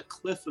almost like a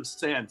cliff of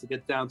sand to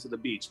get down to the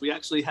beach. We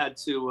actually had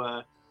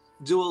to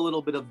do a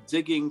little bit of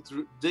digging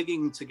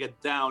to get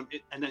down,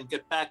 and then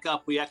get back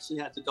up. We actually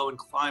had to go and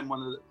climb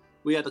one of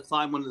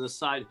the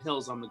side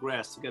hills on the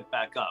grass to get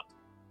back up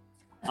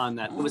on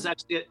that. It was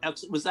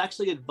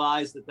actually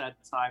advised at that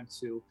time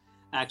to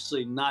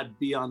actually not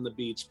be on the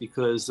beach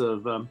because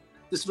of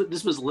this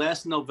was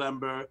last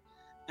November,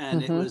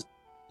 and it was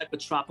like a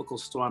tropical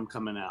storm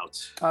coming out.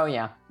 Oh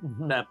yeah.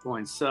 At that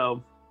point.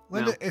 So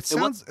Linda, it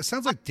sounds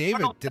like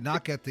David did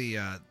not get the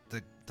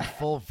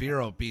full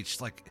Vero beach.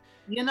 Like,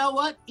 you know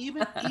what?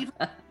 Even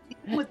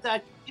with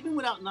that, even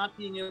without not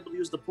being able to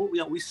use the pool,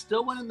 we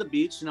still went in the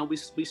beach. We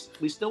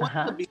still went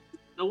to the beach.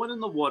 Still went in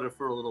the water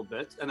for a little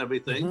bit and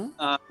everything.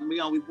 We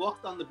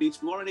walked on the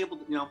beach. We weren't able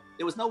to.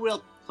 There was no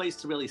real place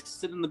to really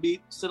sit on the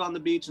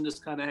beach and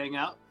just kind of hang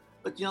out.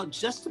 But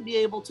just to be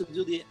able to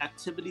do the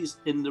activities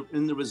in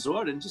the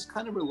resort and just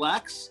kind of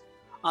relax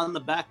on the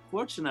back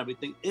porch and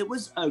everything, it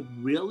was a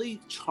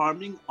really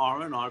charming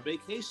R&R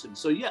vacation.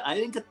 So yeah, I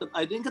didn't get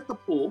the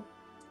pool,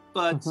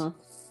 but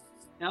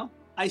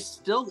I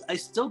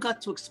still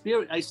got to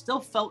experience. I still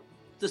felt,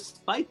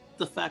 despite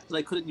the fact that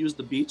I couldn't use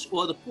the beach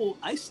or the pool,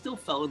 I still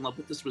fell in love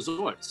with this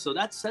resort. So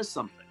that says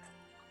something.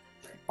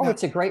 Oh,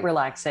 it's a great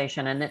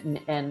relaxation,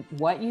 and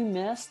what you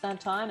missed that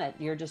time,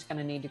 you're just going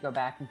to need to go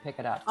back and pick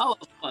it up. Oh,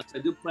 of course, I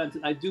do plan.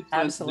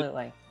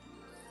 Absolutely.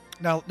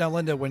 Now,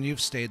 Linda, when you've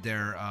stayed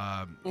there,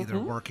 either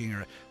working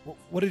or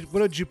what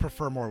did you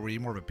prefer more? Were you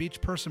more of a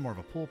beach person, more of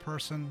a pool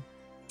person?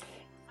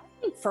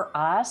 For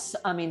us,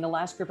 the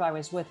last group I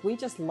was with, we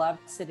just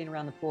loved sitting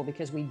around the pool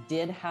because we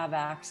did have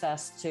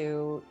access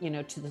to,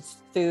 to the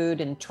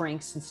food and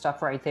drinks and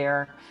stuff right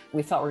there.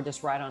 We felt we were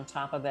just right on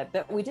top of it.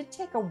 But we did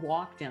take a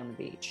walk down the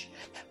beach.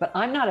 But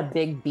I'm not a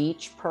big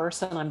beach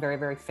person. I'm very,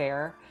 very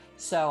fair.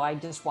 So I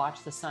just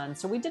watched the sun.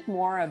 So we did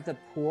more of the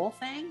pool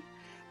thing.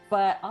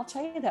 But I'll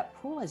tell you, that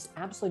pool is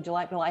absolutely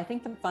delightful. I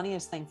think the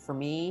funniest thing for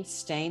me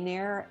staying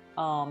there,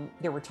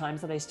 there were times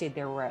that I stayed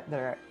there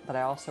that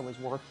I also was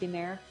working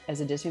there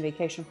as a Disney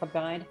Vacation Club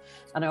guide.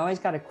 And I always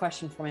got a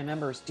question from my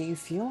members: do you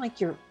feel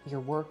like you're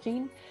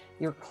working?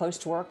 You're close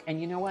to work?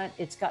 And you know what?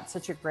 It's got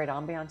such a great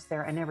ambiance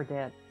there. I never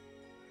did.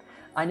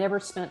 I never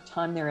spent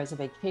time there as a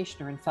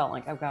vacationer and felt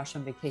like, oh gosh,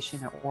 I'm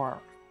vacationing at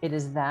work. It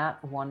is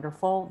that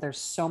wonderful. There's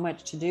so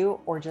much to do,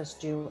 or just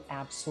do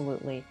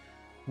absolutely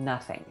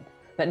nothing.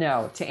 But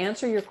no, to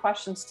answer your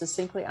questions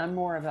succinctly, I'm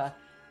more of a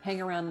hang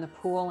around the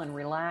pool and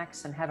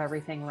relax and have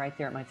everything right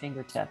there at my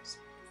fingertips.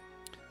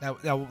 Now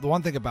the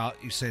one thing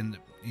about you saying that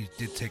you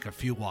did take a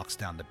few walks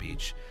down the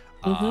beach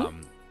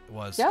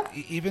was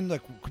even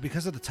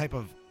because of the type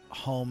of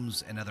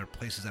homes and other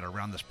places that are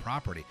around this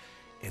property,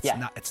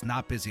 it's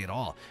not busy at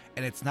all.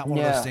 And it's not one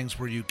of those things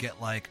where you get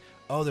like,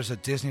 oh, there's a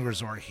Disney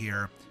resort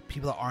here.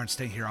 People that aren't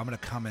staying here, I'm going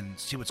to come and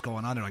see what's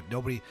going on. They're like,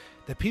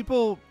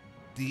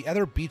 the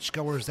other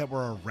beachgoers that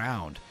were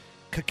around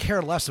could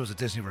care less there was a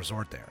Disney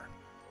resort there.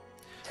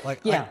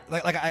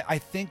 I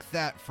think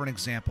that, for an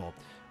example,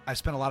 I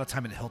spent a lot of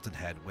time in Hilton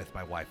Head with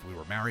my wife. We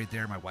were married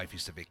there. My wife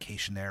used to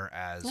vacation there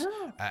as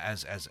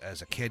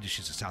a kid.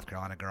 She's a South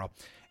Carolina girl.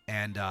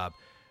 And a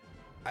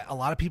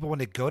lot of people, when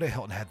they go to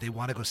Hilton Head, they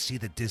want to go see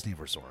the Disney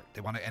resort.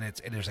 They want to, and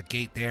there's a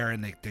gate there,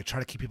 and they try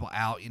to keep people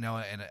out, and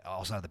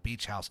also out of the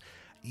beach house.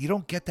 You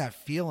don't get that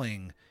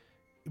feeling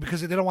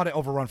because they don't want to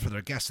overrun for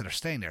their guests that are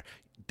staying there.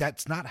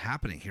 That's not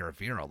happening here at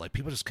Vero. Like,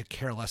 people just could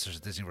care less. There's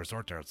a Disney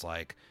resort there. It's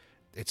like,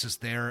 it's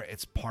just there.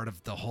 It's part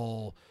of the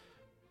whole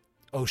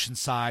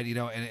Oceanside,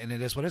 and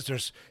it is what it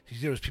is.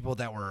 There's people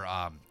that were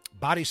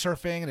body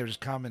surfing, and they would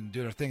just come and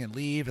do their thing and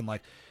leave, and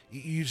like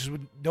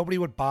nobody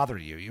would bother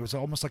you. It was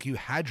almost like you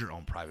had your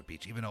own private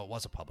beach, even though it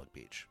was a public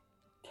beach.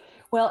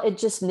 Well,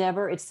 it's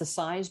the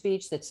size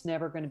beach that's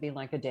never going to be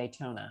like a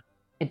Daytona.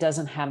 It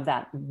doesn't have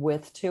that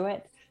width to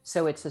it.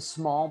 So it's a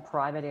small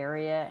private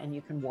area and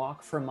you can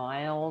walk for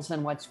miles.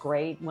 And what's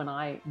great when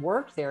I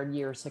worked there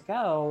years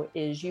ago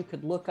is you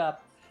could look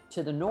up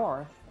to the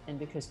north, and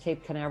because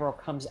Cape Canaveral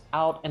comes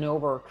out and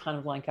over kind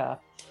of like a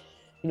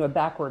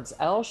backwards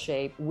L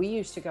shape, we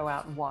used to go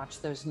out and watch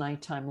those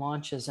nighttime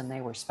launches, and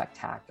they were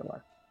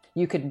spectacular.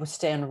 You could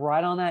stand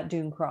right on that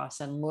dune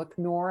cross and look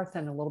north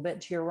and a little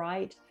bit to your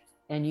right,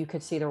 and you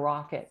could see the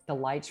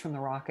lights from the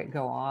rocket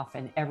go off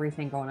and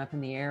everything going up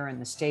in the air,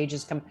 and the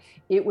stages come.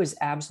 It was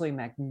absolutely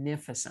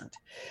magnificent,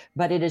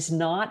 but it is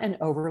not an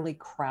overly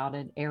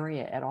crowded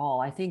area at all.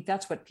 I think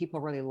that's what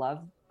people really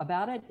love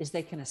about it, is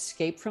they can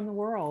escape from the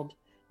world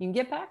You can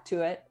get back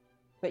to it,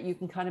 but you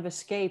can kind of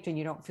escape and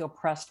you don't feel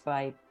pressed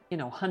by,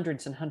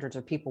 hundreds and hundreds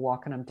of people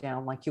walking them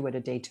down like you would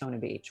at Daytona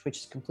Beach, which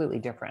is completely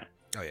different.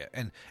 Oh yeah,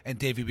 and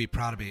Dave, you'd be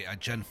proud of me.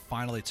 Jen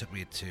finally took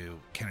me to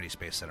Kennedy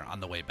Space Center on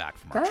the way back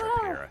from our trip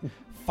here.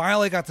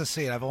 Finally got to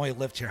see it. I've only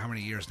lived here how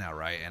many years now,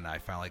 right? And I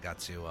finally got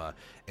to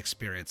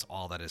experience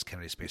all that is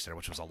Kennedy Space Center,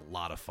 which was a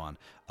lot of fun.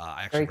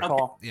 I actually, Very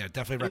cool.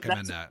 definitely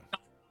recommend that.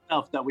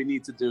 That we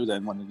need to do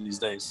then one of these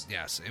days.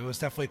 Yes, it was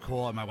definitely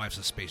cool, and my wife's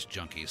a space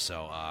junkie,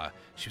 so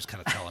she was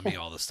kind of telling me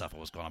all the stuff that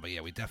was going on. But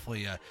yeah, we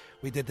definitely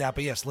we did that.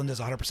 But yes,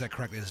 Linda's 100%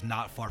 correct. It is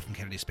not far from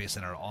Kennedy Space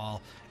Center at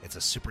all. It's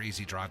a super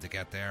easy drive to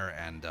get there,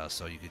 and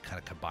so you could kind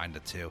of combine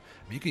the two.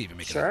 I mean, you could even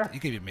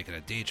make it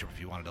a day trip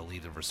if you wanted to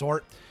leave the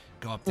resort,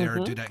 go up there,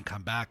 do that, and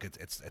come back.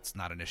 It's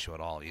not an issue at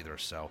all either.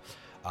 So.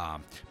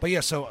 But yeah,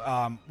 so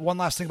one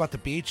last thing about the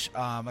beach.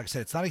 Like I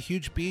said, it's not a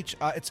huge beach.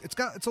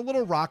 It's a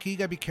little rocky. You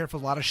gotta be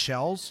careful. A lot of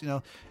shells.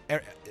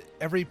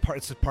 Every part.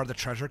 It's a part of the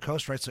Treasure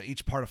Coast, right? So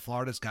each part of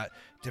Florida's got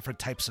different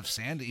types of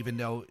sand. Even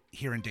though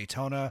here in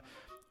Daytona,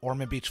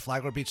 Ormond Beach,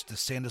 Flagler Beach, the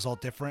sand is all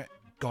different.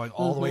 Going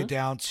all the way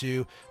down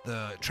to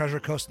the Treasure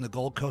Coast and the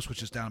Gold Coast,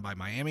 which is down by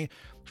Miami,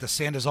 the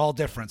sand is all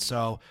different.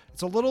 So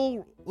it's a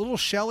little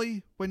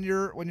shelly when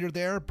you're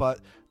there.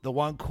 But the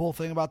one cool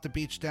thing about the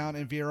beach down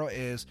in Vero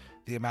is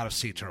the amount of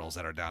sea turtles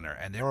that are down there,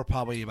 and there were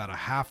probably about a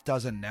half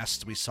dozen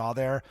nests we saw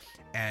there.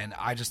 And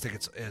I just think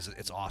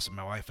it's awesome.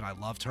 My wife and I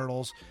love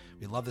turtles.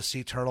 We love the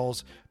sea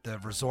turtles. The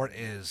resort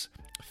is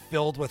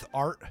filled with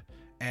art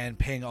and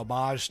paying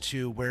homage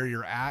to where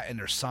you're at, and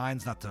there's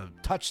signs not to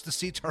touch the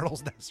sea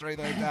turtles nest or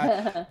anything like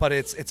that. But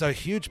it's a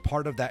huge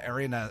part of that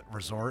area and that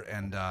resort.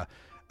 And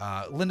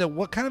Linda,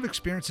 what kind of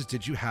experiences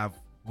did you have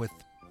with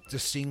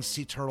just seeing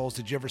sea turtles?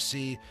 Did you ever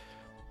see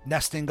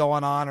nesting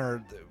going on,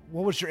 or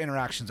what was your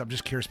interactions? I'm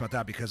just curious about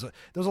that, because there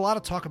was a lot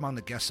of talk among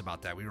the guests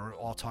about that. We were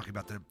all talking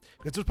about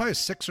because there's probably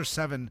 6 or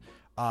 7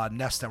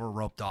 nests that were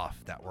roped off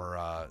that were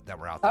out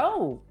there.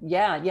 Oh,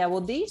 yeah. Well,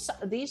 these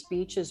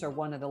beaches are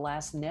one of the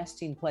last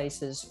nesting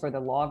places for the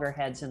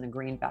loggerheads and the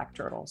greenback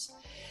turtles.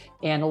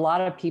 And a lot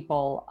of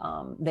people,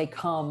 they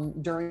come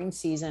during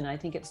season. I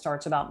think it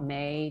starts about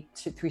May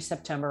through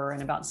September,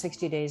 and about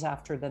 60 days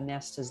after the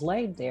nest is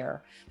laid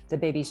there, the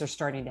babies are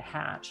starting to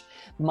hatch.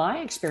 My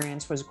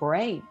experience was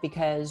great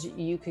because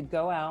you could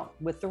go out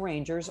with the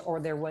rangers, or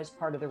there was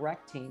part of the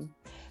rec team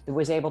that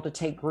was able to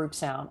take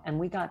groups out, and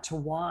we got to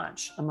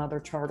watch a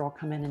mother turtle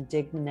come in and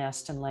dig the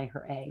nest and lay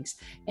her eggs.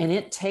 And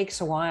it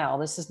takes a while.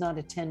 This is not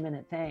a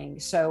 10-minute thing.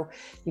 So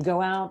you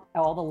go out,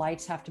 all the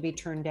lights have to be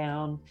turned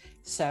down,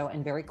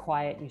 and very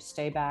quiet. You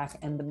stay back,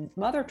 and the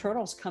mother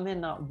turtles come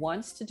in not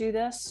once to do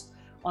this.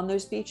 On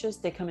those beaches,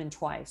 they come in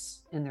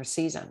twice in their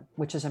season,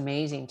 which is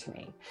amazing to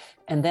me.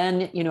 And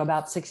then,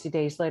 about 60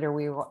 days later,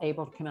 we were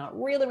able to come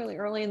out really, really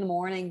early in the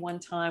morning. One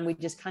time, we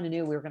just kind of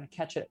knew we were going to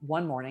catch it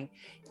one morning.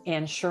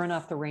 And sure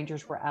enough, the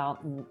rangers were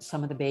out, and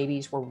some of the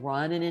babies were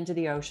running into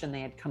the ocean.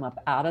 They had come up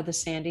out of the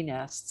sandy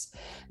nests.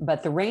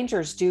 But the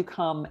rangers do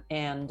come,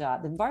 and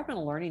the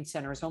Environmental Learning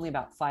Center is only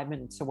about 5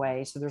 minutes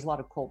away. So there's a lot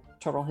of cool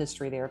turtle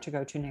history there to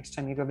go to next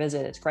time you go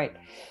visit. It's great.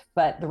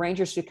 But the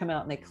rangers do come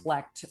out and they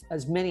collect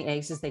as many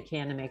eggs as they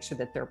can to make sure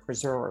that they're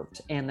preserved,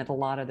 and that a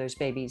lot of those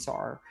babies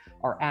are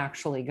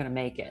actually going to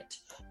make it,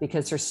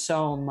 because there's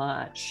so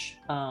much,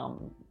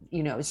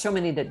 so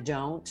many that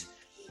don't.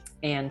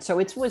 And so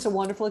it was a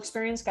wonderful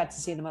experience. Got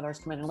to see the mothers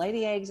come in and lay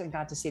the eggs, and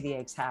got to see the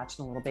eggs hatch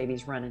and the little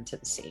babies run into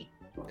the sea.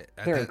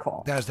 Very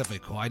cool. That is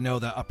definitely cool. I know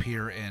that up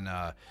here in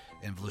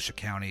Volusia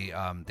County,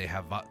 they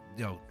have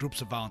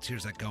groups of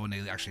volunteers that go and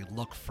they actually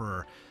look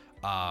for,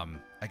 I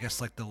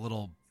guess, like the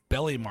little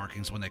belly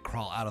markings when they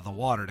crawl out of the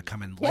water to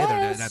come and lay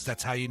there.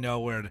 That's how you know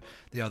where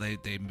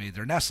they made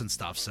their nests and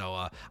stuff.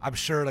 So I'm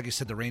sure, like you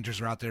said, the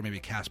rangers are out there. Maybe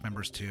cast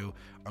members too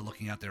are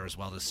looking out there as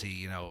well to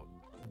see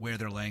where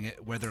they're laying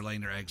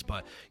their eggs.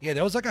 But yeah,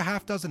 there was like a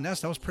half dozen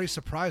nests. I was pretty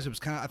surprised. It was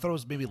I thought it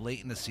was maybe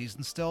late in the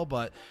season still,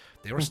 but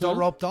they were still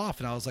roped off,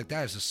 and I was like,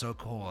 that is just so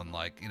cool. And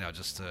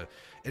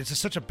it's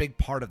just such a big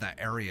part of that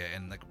area,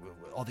 and like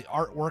all the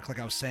artwork, like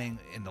I was saying,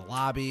 in the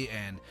lobby,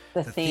 and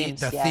the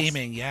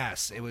theming.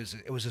 Yes, it was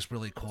just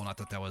really cool, and I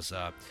thought that was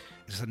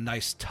just a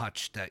nice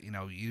touch that you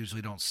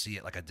usually don't see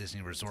at like a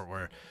Disney resort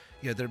where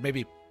there may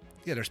be.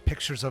 Yeah, there's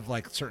pictures of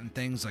like certain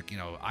things like,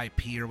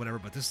 IP or whatever,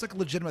 but this is like a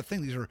legitimate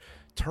thing. These are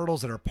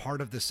turtles that are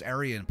part of this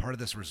area and part of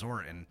this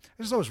resort, and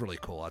it's always really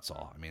cool. That's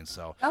all. I mean,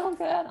 so. Oh,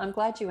 good. I'm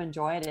glad you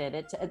enjoyed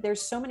it.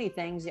 There's so many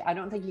things. I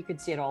don't think you could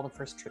see it all the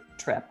first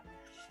trip.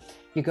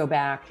 You go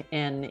back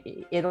and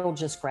it'll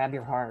just grab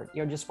your heart.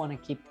 You'll just want to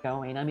keep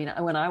going. I mean,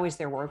 when I was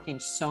there working,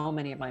 so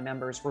many of my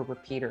members were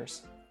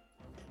repeaters.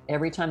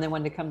 Every time they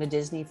wanted to come to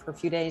Disney for a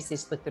few days, they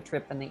split the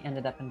trip and they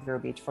ended up in Vero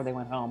Beach before they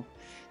went home.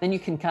 Then you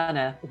can kind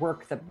of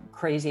work the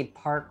crazy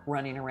park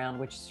running around,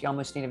 which you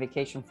almost need a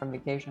vacation from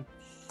vacation.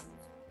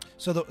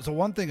 So the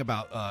one thing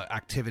about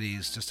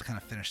activities, just to kind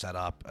of finish that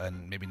up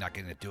and maybe not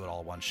getting to do it all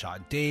in one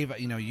shot. Dave,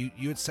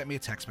 you had sent me a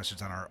text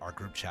message on our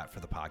group chat for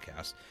the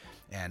podcast.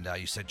 And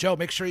you said, Joe,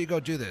 make sure you go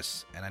do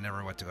this. And I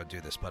never went to go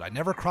do this, but I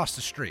never crossed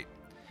the street.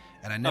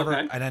 and I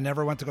Okay.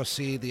 never went to go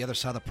see the other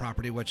side of the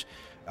property, which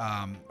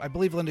I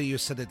believe, Linda, you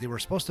said that they were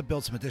supposed to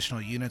build some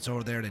additional units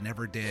over there. They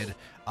never did,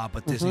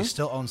 but Disney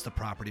still owns the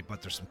property.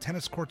 But there's some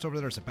tennis courts over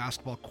there. There's a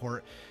basketball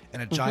court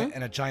and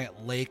a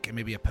giant lake and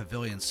maybe a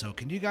pavilion. So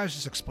can you guys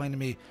just explain to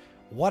me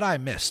what I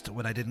missed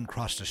when I didn't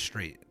cross the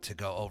street to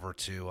go over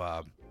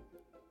to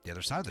the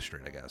other side of the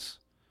street, I guess?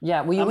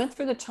 Yeah, well, you went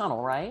through the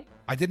tunnel, right?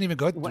 I didn't even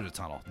go through the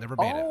tunnel. Never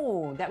made it.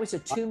 Oh, that was a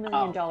 $2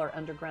 million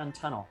underground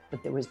tunnel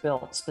that was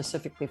built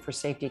specifically for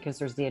safety because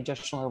there's the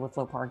additional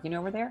overflow parking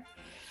over there.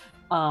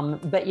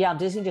 But yeah,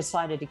 Disney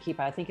decided to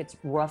keep, I think it's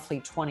roughly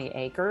 20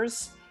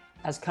 acres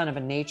as kind of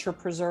a nature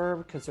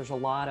preserve because there's a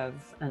lot of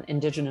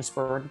indigenous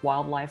bird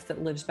wildlife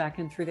that lives back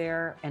in through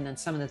there. And then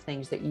some of the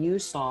things that you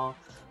saw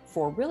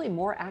for really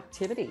more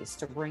activities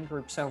to bring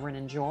groups over and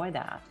enjoy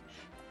that.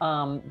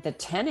 The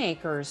 10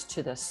 acres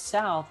to the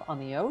south on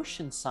the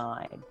ocean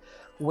side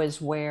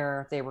was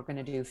where they were going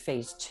to do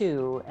phase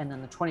 2, and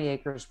then the 20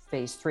 acres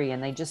phase 3.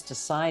 And they just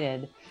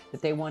decided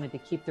that they wanted to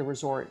keep the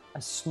resort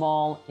a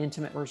small,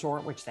 intimate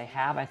resort, which they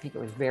have. I think it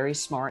was very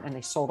smart. And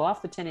they sold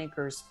off the 10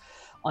 acres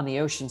on the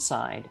ocean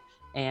side.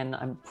 And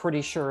I'm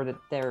pretty sure that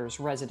there's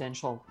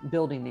residential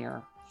building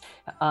there.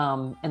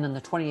 And then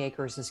the 20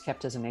 acres is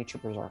kept as a nature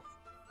preserve.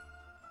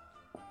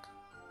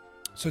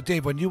 So,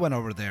 Dave, when you went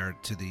over there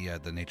to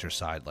the nature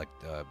side, like,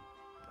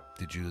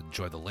 did you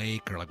enjoy the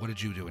lake, or like, what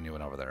did you do when you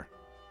went over there?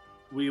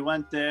 We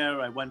went there.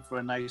 I went for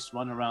a nice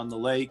run around the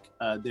lake.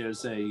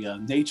 There's a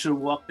nature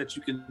walk that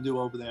you can do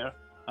over there.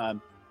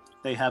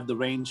 They have the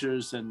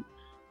rangers and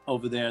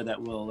over there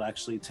that will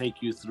actually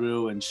take you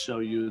through and show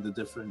you the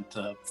different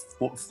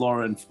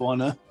flora and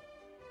fauna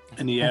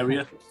in the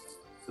area.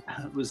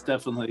 It was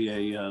definitely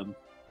a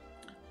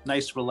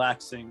nice,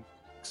 relaxing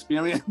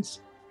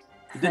experience.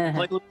 We did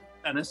play a little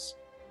tennis.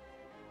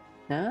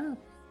 Yeah.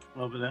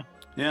 Over there.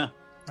 Yeah.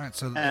 All right,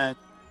 so And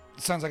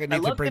it sounds like I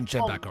need to bring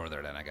Jim back over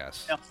there then, I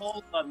guess. a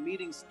whole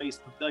meeting space,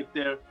 like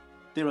their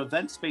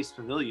event space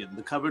pavilion,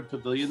 the covered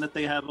pavilion that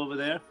they have over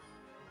there.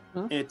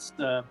 It's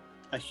a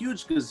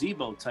huge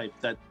gazebo type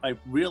that I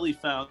really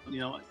found,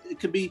 it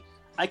could be,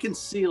 I can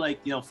see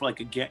like, for like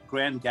a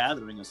grand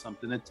gathering or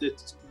something.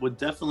 It would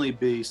definitely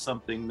be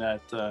something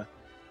that,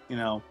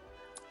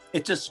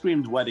 it just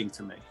screamed wedding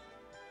to me.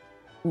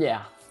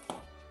 Yeah.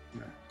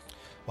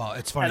 Well,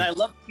 it's funny. And I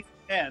love Peter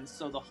Pan,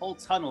 so the whole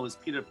tunnel is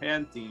Peter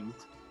Pan themed,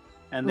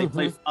 and they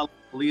play Follow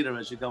the Leader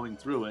as you're going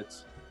through it.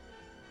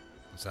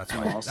 So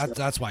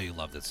that's why you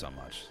loved it so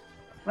much.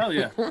 Well,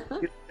 yeah,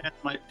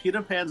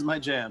 Peter Pan's my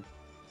jam.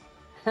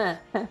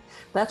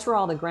 That's where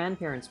all the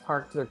grandparents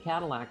parked their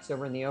Cadillacs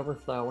over in the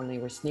overflow when they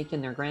were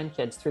sneaking their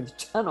grandkids through the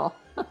tunnel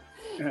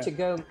to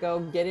go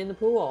get in the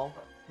pool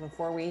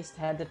before we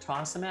had to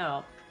toss them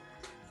out.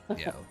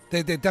 Yeah,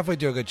 they definitely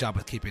do a good job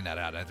with keeping that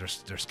out.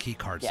 There's key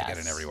cards to get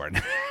in everywhere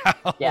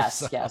now.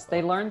 Yes,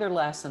 they learned their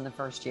lesson the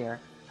first year.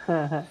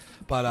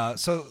 But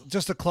so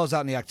just to close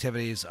out in the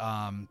activities,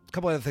 a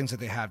couple other things that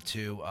they have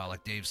too,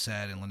 like Dave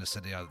said and Linda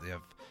said, they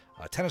have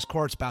tennis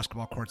courts,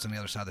 basketball courts on the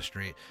other side of the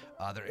street.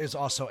 There is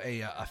also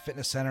a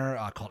fitness center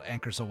called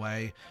Anchors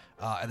Away,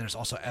 and there's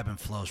also Ebb and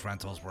Flows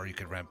rentals where you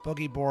could rent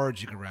boogie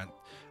boards, you could rent,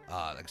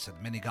 like I said,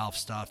 mini golf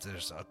stuff.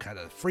 There's a kind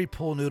of free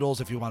pool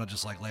noodles if you want to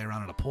just like lay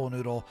around in a pool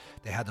noodle.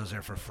 They had those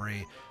there for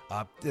free.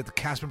 The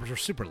cast members were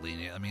super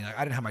lenient. I mean,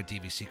 I didn't have my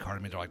DVC card.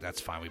 I mean, they're like,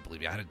 that's fine, we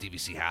believe you. I had a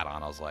DVC hat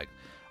on. I was like,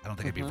 I don't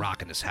think I'd be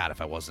rocking this hat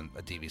if I wasn't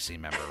a DVC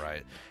member,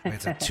 right? I mean,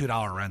 it's a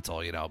 $2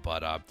 rental,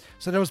 but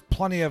so there was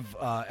plenty of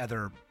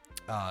other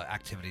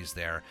activities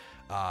there,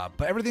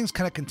 but everything's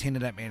kind of contained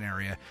in that main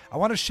area. I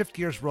want to shift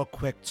gears real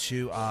quick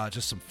to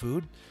just some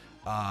food.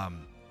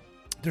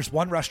 There's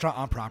one restaurant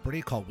on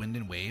property called Wind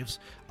and Waves.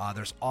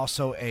 There's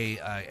also a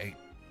kind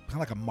of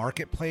like a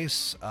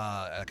marketplace,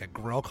 like a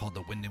grill called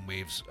the Wind and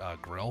Waves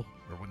Grill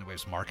or Wind and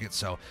Waves Market.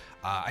 So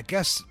I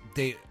guess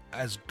they,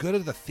 as good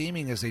of the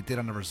theming as they did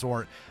on the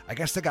resort, I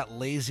guess they got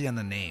lazy on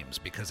the names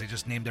because they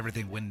just named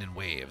everything Wind and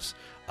Waves.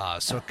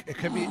 So it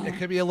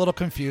could be a little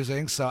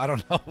confusing. So I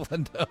don't know,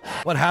 Linda,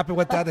 what happened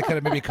with that. They could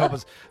have maybe come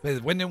with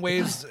Wind and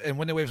Waves and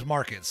Wind and Waves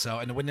Market. So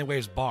and the Wind and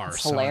Waves Bar.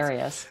 It's so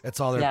hilarious. It's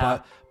all there.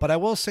 Yeah. But I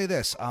will say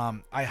this.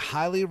 I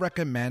highly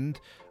recommend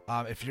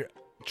if you're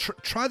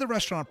try the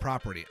restaurant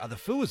property. The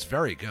food is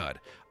very good.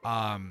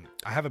 I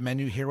have a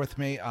menu here with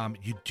me.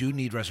 You do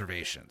need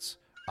reservations.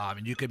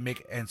 And you can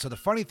make, and so the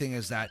funny thing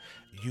is that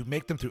you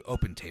make them through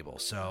Open Table.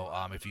 So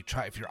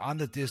if you're on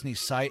the Disney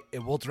site, it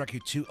will direct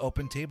you to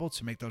Open Table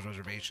to make those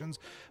reservations.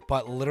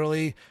 But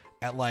literally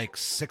at like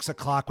 6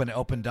 o'clock when it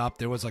opened up,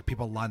 there was like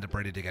people lined up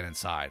ready to get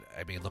inside.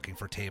 I mean, looking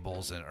for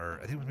tables, or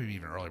I think it was maybe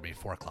even earlier, maybe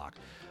 4 o'clock.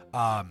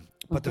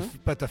 But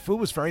the food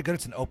was very good.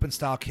 It's an open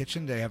style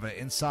kitchen. They have an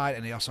inside,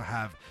 and they also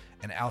have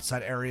an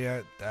outside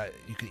area that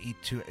you can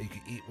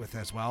eat with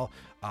as well.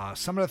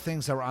 Some of the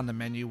things that were on the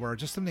menu were,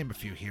 just to name a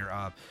few here.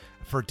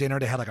 For dinner,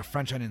 they had like a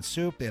French onion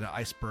soup. They had an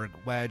iceberg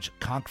wedge,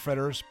 conch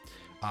fritters,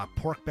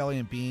 pork belly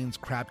and beans,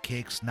 crab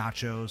cakes,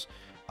 nachos.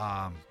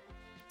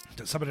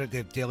 Some of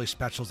the daily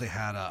specials, they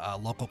had a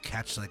local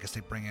catch. So I guess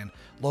they bring in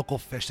local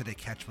fish that they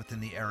catch within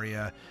the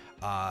area.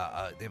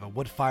 They have a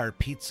wood-fired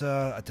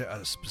pizza,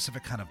 a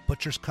specific kind of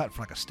butcher's cut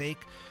for like a steak.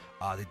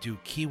 They do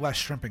Key West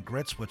shrimp and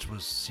grits, which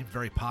seemed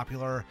very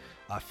popular.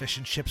 Fish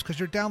and chips, because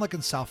you're down like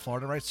in South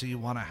Florida, right? So you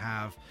want to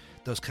have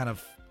those kind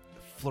of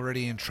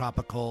Floridian,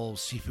 tropical,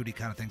 seafoody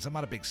kind of things. I'm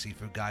not a big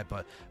seafood guy,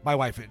 but my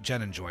wife,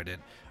 Jen, enjoyed it.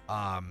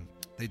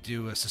 They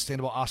do a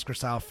sustainable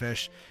Oscar-style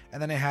fish.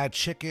 And then they had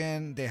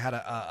chicken. They had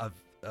a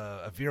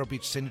Vero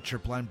Beach signature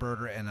blend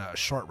burger and a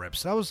short rib.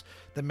 So that was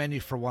the menu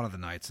for one of the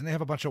nights. And they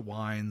have a bunch of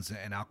wines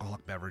and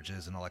alcoholic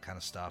beverages and all that kind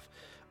of stuff.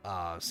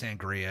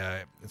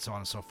 Sangria and so on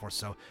and so forth.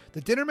 So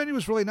the dinner menu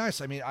was really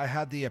nice. I mean, I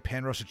had the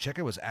pan roasted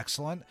chicken. It was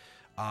excellent.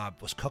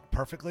 Was cooked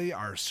perfectly.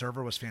 Our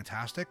server was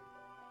fantastic.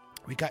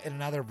 We got in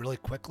and out of there really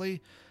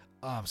quickly.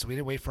 So we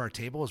didn't wait for our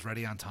table. It was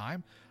ready on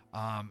time.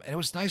 And it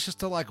was nice just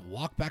to like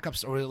walk back up,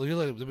 or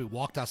really we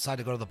walked outside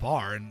to go to the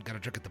bar and got a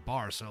drink at the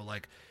bar. So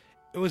like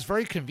it was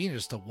very convenient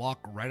just to walk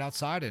right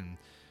outside and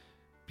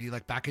be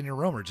like back in your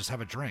room or just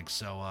have a drink.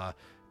 So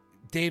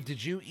Dave,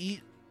 did you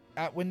eat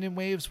at Wind and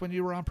Waves when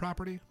you were on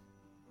property?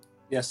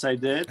 Yes, I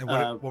did. And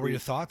what were your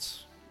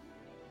thoughts?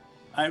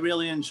 I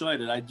really enjoyed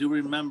it. I do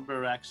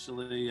remember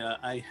actually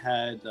I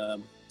had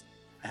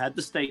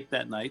the steak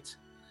that night.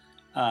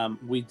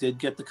 We did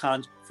get the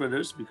cod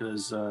fritters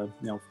because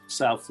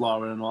South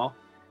Florida and all.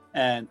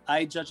 And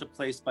I judge a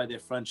place by their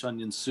French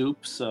onion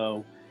soup,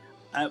 so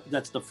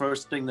that's the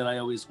first thing that I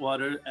always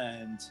order,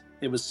 and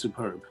it was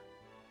superb.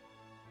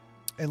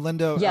 And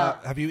Linda,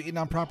 have you eaten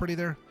on property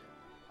there?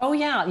 Oh,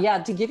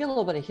 yeah. To give you a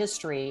little bit of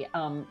history,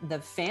 the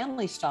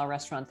family style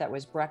restaurant that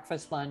was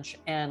breakfast, lunch,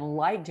 and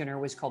light dinner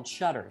was called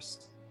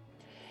Shutters.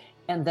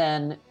 And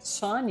then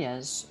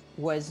Sonia's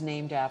was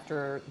named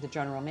after the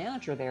general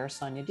manager there,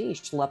 Sonia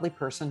Deesh, lovely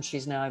person.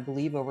 She's now, I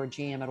believe, over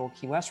GM at Old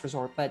Key West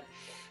Resort. But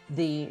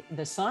the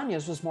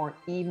Sonia's was more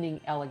evening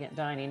elegant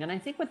dining. And I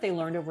think what they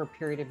learned over a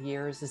period of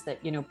years is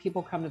that,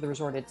 people come to the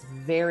resort, it's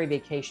very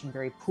vacation,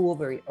 very pool,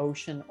 very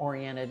ocean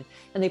oriented,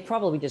 and they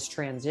probably just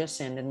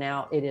transitioned and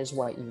now it is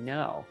what you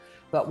know.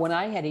 But when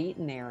I had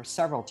eaten there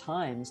several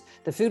times,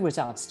 the food was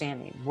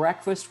outstanding.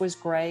 Breakfast was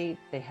great.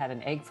 They had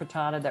an egg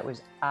frittata that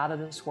was out of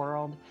this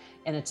world.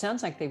 And it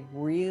sounds like they've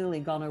really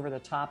gone over the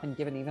top and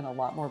given even a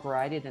lot more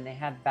variety than they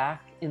had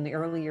back in the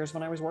early years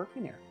when I was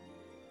working there.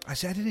 I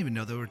didn't even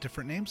know there were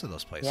different names of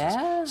those places.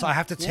 Yeah, so I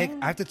have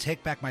to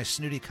take back my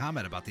snooty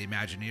comment about the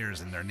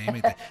Imagineers and their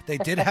naming. They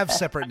did have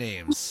separate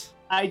names.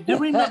 I do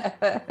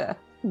remember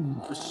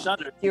the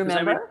Shutter. Do you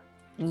remember?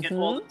 Get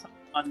all the time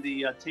on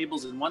the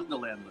Tables in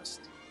Wonderland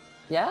list.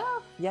 Yeah.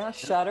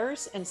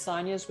 Shutters and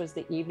Sonia's was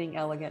the evening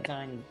elegant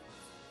dining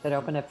that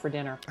opened up for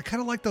dinner. I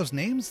kind of like those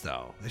names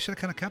though. They should have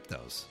kind of kept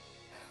those.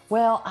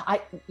 Well,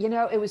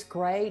 it was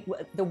great.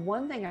 The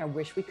one thing I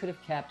wish we could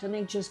have kept, and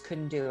they just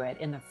couldn't do it,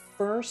 in the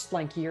first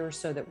year or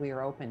so that we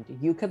were open,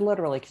 you could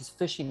literally, because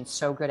fishing is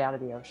so good out of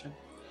the ocean,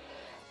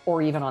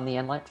 or even on the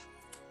inlet,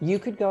 you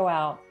could go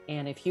out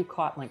and if you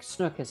caught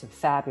snook is a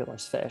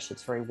fabulous fish.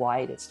 It's very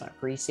white. It's not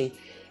greasy.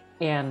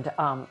 And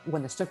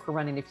when the snook were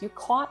running, if you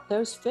caught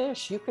those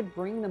fish, you could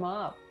bring them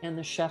up and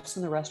the chefs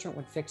in the restaurant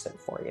would fix it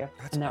for you.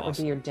 That's and that awesome. Would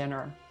be your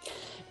dinner.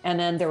 And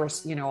then there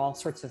was, all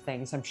sorts of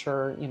things I'm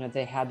sure,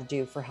 they had to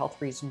do for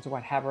health reasons or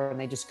whatever, and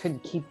they just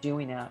couldn't keep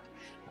doing that,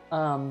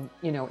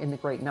 in the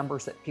great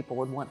numbers that people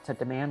would want to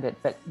demand it.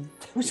 But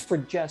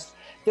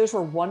those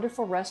were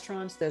wonderful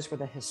restaurants. Those were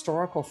the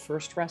historical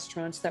first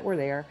restaurants that were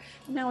there.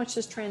 Now it's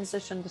just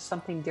transitioned to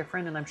something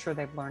different. And I'm sure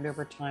they've learned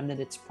over time that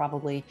it's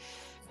probably,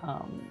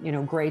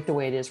 great the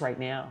way it is right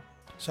now.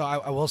 So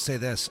I will say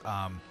this,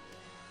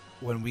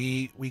 when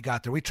we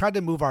got there, we tried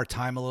to move our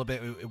time a little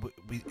bit.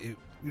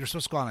 We were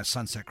supposed to go on a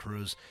sunset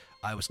cruise.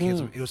 It was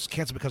canceled. It was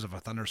canceled because of a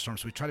thunderstorm.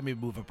 So we tried to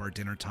maybe move up our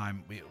dinner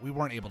time. We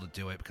weren't able to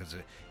do it because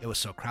it was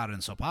so crowded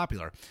and so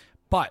popular.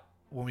 But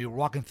when we were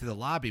walking through the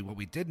lobby, what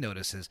we did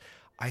notice is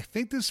I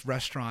think this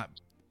restaurant,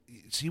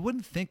 so you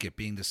wouldn't think it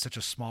being such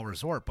a small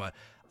resort, but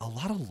a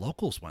lot of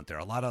locals went there.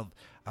 A lot of,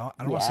 I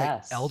don't want to say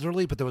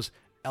elderly, but there was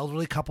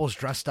elderly couples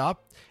dressed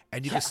up,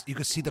 and you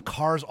could see the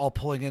cars all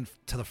pulling in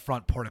to the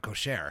front porte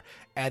cochere,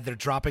 and they're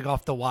dropping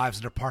off the wives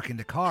and they're parking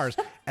the cars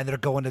and they're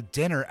going to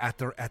dinner at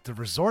the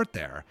resort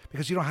there,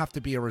 because you don't have to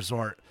be a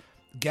resort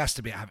guest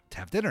to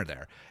have dinner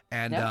there.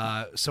 And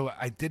so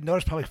I did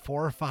notice probably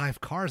 4 or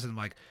 5 cars, and I'm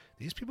like,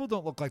 these people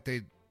don't look like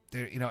that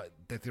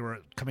they were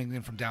coming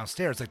in from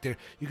downstairs.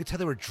 You could tell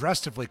they were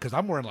dressed differently, because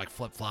I'm wearing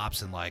flip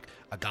flops and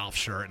a golf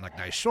shirt and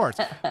nice shorts.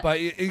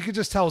 But you could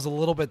just tell it was a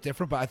little bit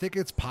different. But I think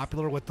it's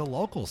popular with the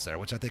locals there,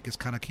 which I think is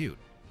kind of cute.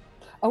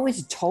 Oh,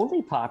 it's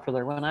totally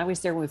popular. When I was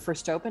there when we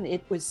first opened,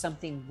 it was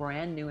something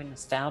brand new and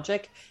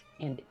nostalgic,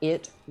 and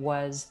it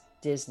was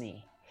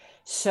Disney.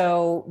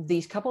 So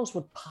these couples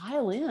would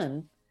pile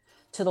in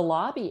to the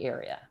lobby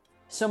area.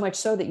 So much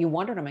so that you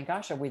wondered, oh my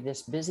gosh, are we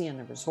this busy in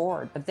the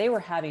resort? But they were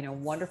having a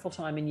wonderful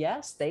time. And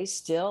yes,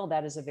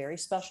 that is a very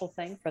special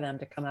thing for them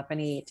to come up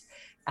and eat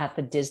at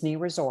the Disney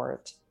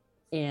Resort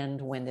in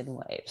Wind and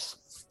Waves.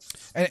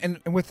 And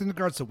within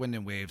regards to Wind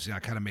and Waves, I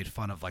kind of made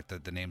fun of like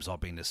the names all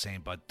being the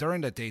same, but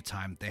during the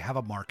daytime they have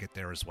a market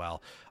there as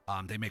well.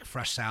 They make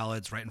fresh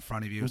salads right in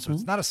front of you, so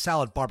it's not a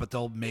salad bar, but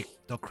they'll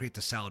create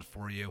the salad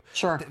for you.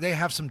 Sure. They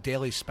have some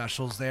daily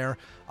specials there.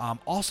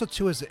 Also,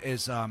 too, is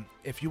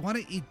if you want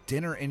to eat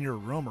dinner in your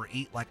room or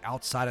eat like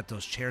outside at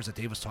those chairs that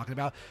Dave was talking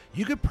about,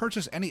 you could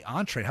purchase any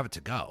entree and have it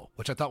to go,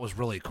 which I thought was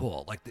really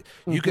cool. Like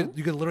you could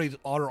literally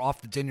order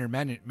off the dinner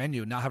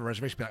menu, not have a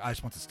reservation, be like, I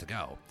just want this to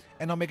go,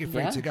 and they'll make it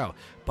free to go.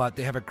 But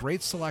they have a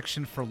great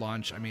selection for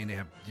lunch. I mean, they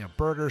have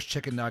burgers,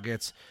 chicken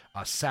nuggets,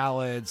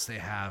 salads. They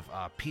have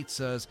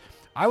pizzas.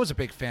 I was a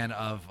big fan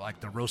of like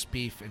the roast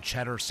beef and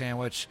cheddar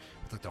sandwich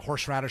with like the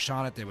horseradish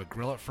on it. They would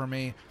grill it for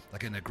me,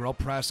 like in the grill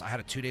press. I had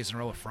it 2 days in a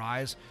row with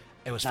fries.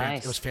 It was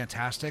nice. It was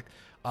fantastic.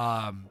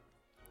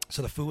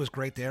 So the food was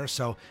great there.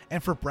 So,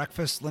 and for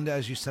breakfast, Linda,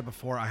 as you said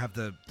before, I have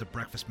the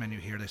breakfast menu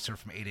here. They serve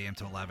from 8 a.m.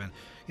 to 11.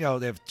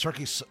 They have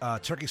turkey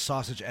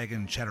sausage, egg,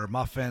 and cheddar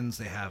muffins.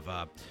 They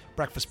have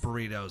breakfast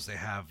burritos. They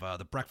have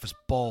the breakfast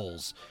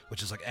bowls,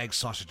 which is like egg,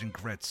 sausage, and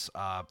grits.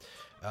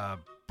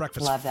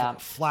 Breakfast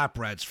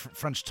flatbreads,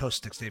 French toast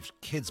sticks. They have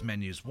kids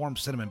menus, warm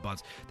cinnamon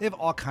buns. They have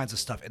all kinds of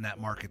stuff in that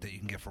market that you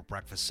can get for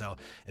breakfast. So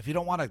if you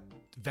don't want to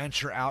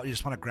venture out, you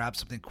just want to grab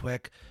something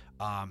quick.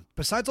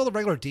 Besides all the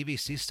regular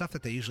DVC stuff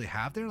that they usually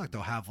have there, like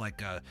they'll have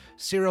like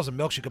cereals and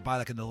milks you could buy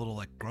like in the little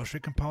like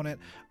grocery component.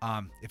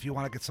 If you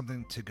want to get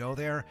something to go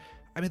there,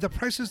 I mean the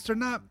prices, they're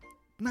not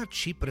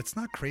cheap, but it's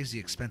not crazy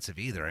expensive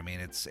either. I mean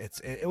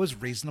it was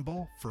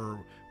reasonable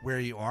for where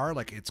you are.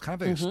 Like it's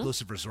kind of an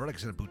exclusive resort, like I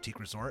said, a boutique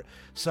resort.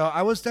 So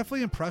I was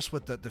definitely impressed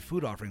with the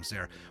food offerings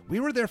there.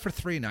 We were there for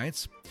 3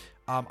 nights.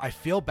 I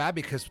feel bad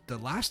because the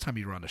last time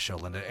you were on the show,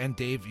 Linda, and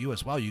Dave, you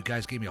as well, you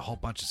guys gave me a whole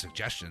bunch of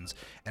suggestions,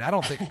 and I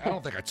don't think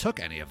I took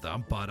any of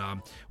them. But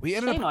we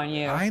ended Shame up. on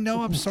you. I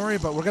know, I'm sorry,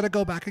 but we're gonna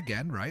go back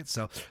again, right?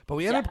 So, but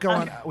we ended up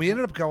going. We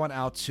ended up going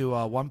out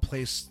to one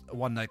place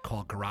one night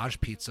called Garage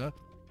Pizza.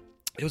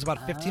 It was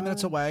about 15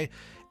 minutes away,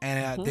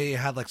 and they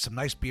had like some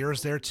nice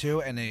beers there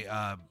too, and they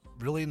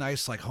really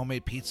nice like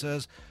homemade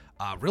pizzas.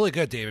 Really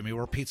good, Dave. I mean,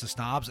 we're pizza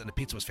snobs, and the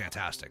pizza was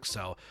fantastic.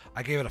 So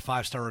I gave it a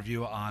 5-star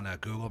review on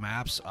Google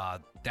Maps.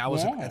 That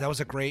was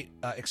a great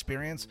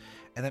experience.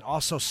 And then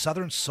also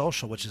Southern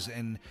Social, which is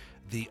in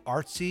the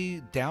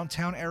artsy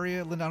downtown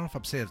area. Linda, I don't know if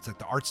I'm saying it. It's like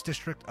the arts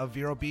district of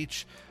Vero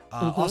Beach.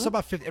 Also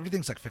about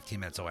everything's like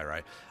 15 minutes away,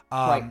 right?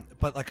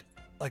 But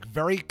like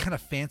very kind of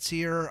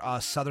fancier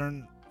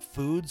Southern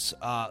foods,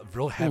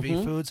 real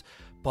heavy foods.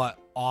 But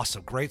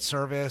awesome, great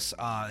service.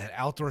 Had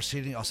outdoor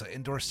seating, also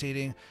indoor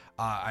seating.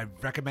 I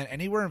recommend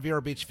anywhere in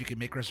Vero Beach, if you can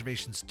make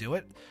reservations, do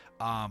it.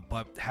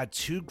 But had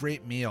 2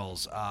 great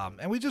meals,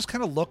 and we just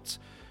kind of looked.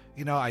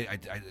 I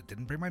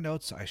didn't bring my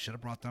notes. I should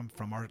have brought them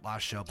from our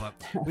last show, but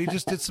we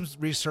just did some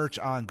research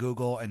on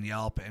Google and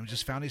Yelp, and we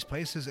just found these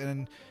places.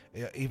 And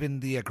even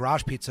the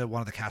Garage Pizza,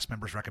 one of the cast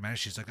members recommended.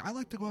 She's like, I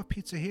like to go have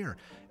pizza here.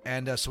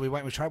 And so we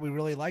went, we tried, we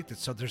really liked it.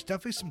 So there's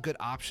definitely some good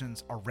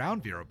options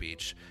around Vero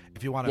Beach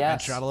if you want to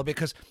venture out a little bit.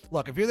 Because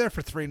look, if you're there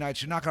for 3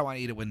 nights, you're not going to want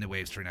to eat at Wind and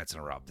Waves 3 nights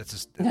in a row. That's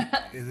just,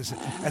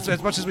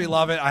 as much as we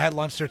love it. I had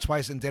lunch there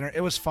twice and dinner.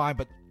 It was fine,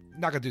 but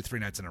not gonna do 3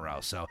 nights in a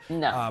row. So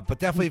but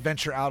definitely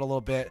venture out a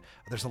little bit.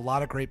 There's a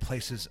lot of great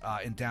places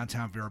in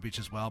downtown Vero Beach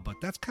as well, but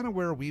that's kind of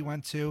where we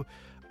went to.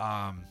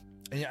 And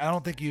I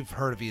don't think you've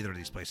heard of either of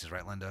these places,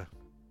 right, Linda?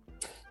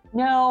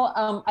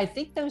 No, I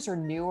think those are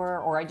newer,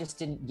 or I just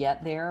didn't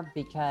get there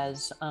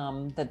because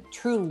the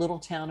true little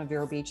town of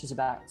Vero Beach is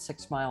about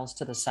 6 miles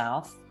to the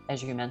south,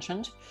 as you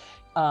mentioned.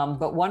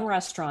 But one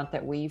restaurant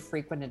that we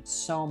frequented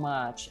so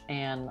much,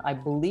 and I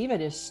believe it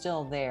is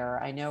still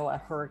there. I know a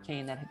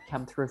hurricane that had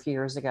come through a few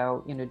years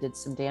ago, did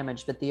some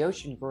damage, but the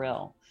Ocean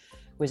Grill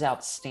was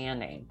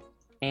outstanding.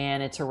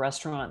 And it's a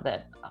restaurant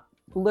that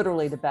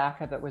literally the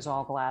back of it was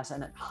all glass,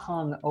 and it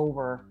hung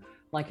over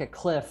like a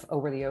cliff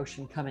over the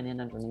ocean coming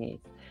in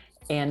underneath.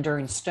 And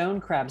during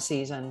stone crab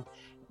season,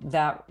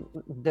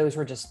 those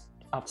were just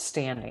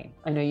outstanding.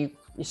 I know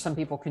some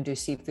people can do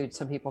seafood,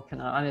 some people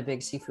cannot. I'm a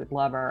big seafood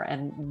lover,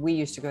 and we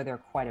used to go there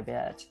quite a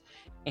bit.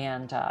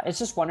 And it's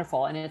just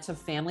wonderful. And it's a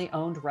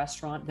family-owned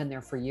restaurant, been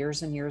there for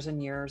years and years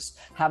and years.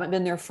 Haven't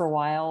been there for a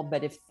while,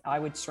 but I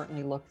would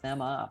certainly look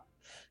them up.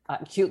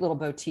 Cute little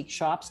boutique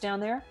shops down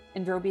there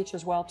in Vero Beach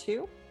as well,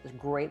 too. There's a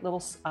great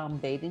little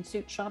bathing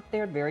suit shop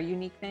there, very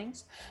unique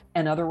things,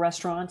 and other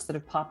restaurants that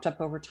have popped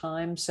up over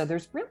time. So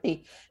there's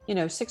really,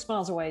 6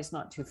 miles away is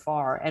not too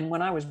far. And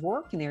when I was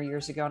working there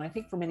years ago, and I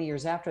think for many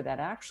years after that,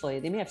 actually,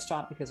 they may have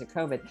stopped because of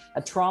COVID,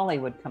 a trolley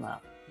would come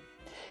up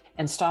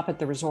and stop at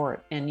the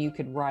resort, and you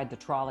could ride the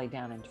trolley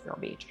down into Vero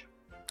Beach.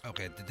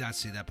 Okay, did not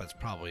see that, but it's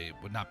probably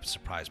would not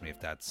surprise me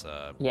if that's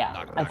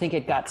I think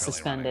it got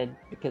suspended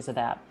because of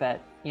that.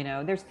 But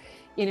there's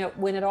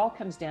when it all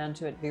comes down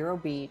to it, Vero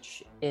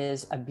Beach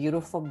is a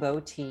beautiful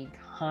boutique,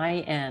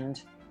 high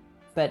end,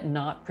 but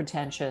not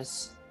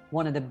pretentious,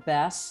 one of the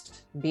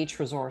best beach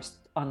resorts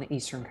on the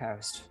eastern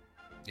coast.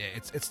 Yeah,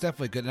 it's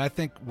definitely good, and I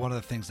think one of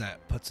the things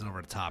that puts it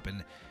over the top,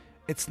 and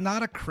it's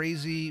not a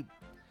crazy.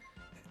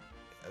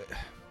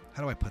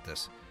 How do I put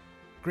this?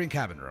 Green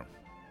cabin room.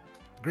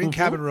 Green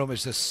Cabin Room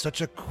is just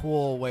such a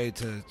cool way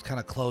to kind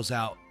of close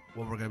out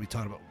what we're going to be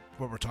talking about.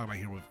 What we're talking about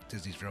here with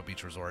Disney's Vero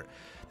Beach Resort.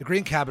 The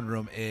Green Cabin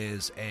Room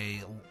is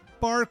a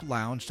bar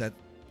lounge that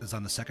is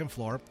on the second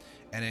floor,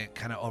 and it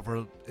kind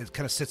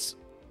of sits.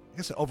 I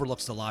guess it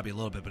overlooks the lobby a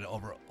little bit, but it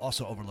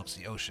also overlooks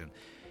the ocean.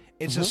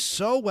 It's just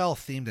so well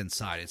themed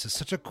inside. It's just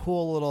such a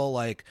cool little,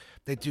 like,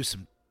 they do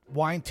some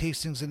wine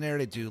tastings in there.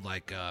 They do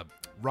like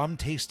rum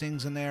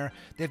tastings in there.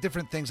 They have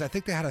different things. I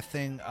think they had a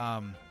thing.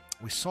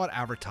 We saw it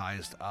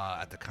advertised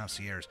at the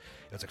concierge.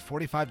 It was like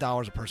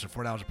 $45 a person,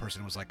 $4 a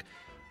person.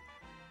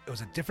 It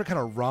was a different kind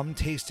of rum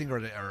tasting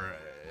or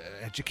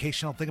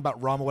educational thing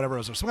about rum or whatever.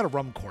 It was some kind of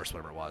rum course,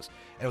 whatever it was.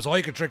 And it was all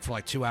you could drink for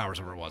like 2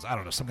 hours, whatever it was. I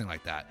don't know, something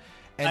like that.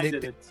 And I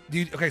did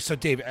it. Okay, so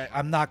Dave,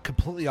 I'm not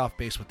completely off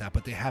base with that,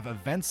 but they have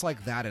events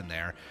like that in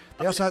there.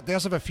 They also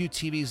have a few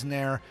TVs in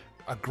there,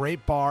 a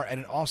great bar,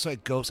 and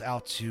it goes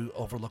out to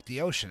overlook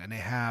the ocean. And they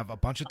have a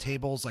bunch of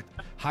tables, like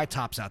high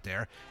tops out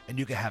there, and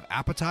you can have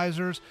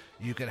appetizers,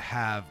 you could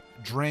have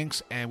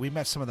drinks, and we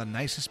met some of the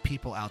nicest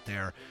people out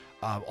there.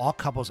 All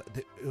couples.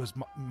 It was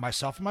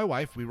myself and my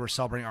wife. We were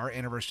celebrating our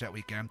anniversary that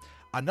weekend.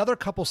 Another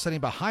couple sitting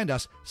behind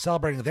us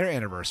celebrating their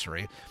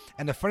anniversary.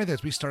 And the funny thing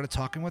is, we started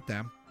talking with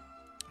them.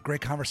 Great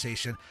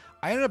conversation.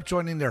 I ended up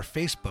joining their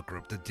Facebook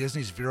group, the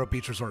Disney's Vero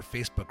Beach Resort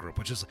Facebook group,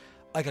 which is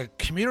like a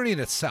community in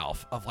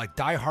itself of like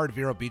diehard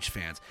Vero Beach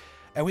fans.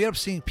 And we ended up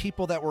seeing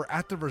people that were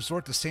at the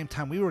resort the same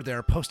time we were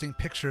there posting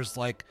pictures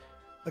like,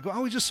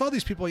 oh, we just saw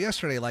these people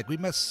yesterday. Like, we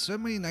met so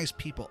many nice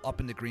people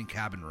up in the Green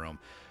Cabin Room.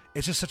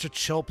 It's just such a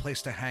chill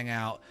place to hang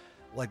out.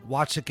 Like,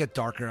 watch it get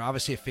darker.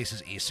 Obviously, it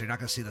faces east, so you're not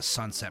going to see the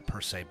sunset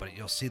per se, but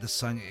you'll see the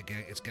sun.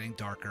 It's getting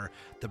darker.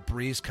 The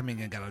breeze coming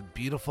in, got a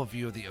beautiful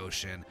view of the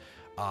ocean.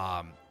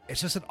 It's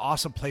just an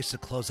awesome place to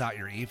close out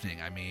your evening.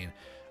 I mean,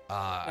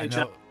 I know.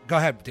 Jeff, go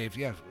ahead, Dave.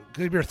 Yeah,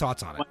 give your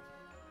thoughts on it.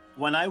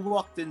 When I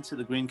walked into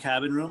the Green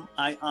Cabin Room,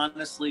 I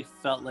honestly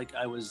felt like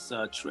I was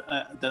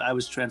that I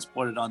was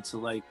transported onto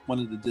like one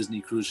of the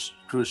Disney cruise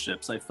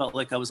ships. I felt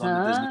like I was on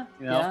the Disney.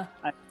 You know,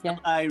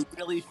 I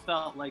really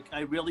felt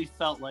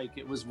like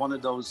it was one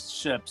of those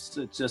ships.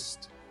 It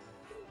just,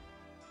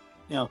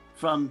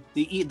 from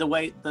the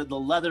way the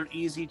leather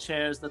easy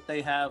chairs that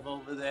they have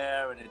over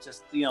there, and it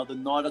just the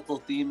nautical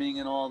theming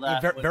and all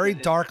that. Very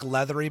dark,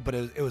 leathery, but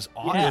it was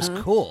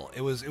cool.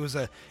 It was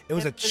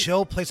a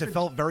chill place. It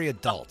felt very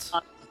adult.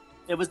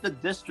 It was the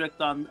district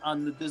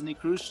on the Disney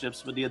cruise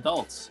ships for the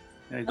adults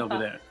right over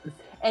there.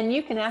 And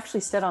you can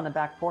actually sit on the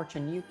back porch,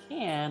 and you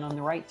can, on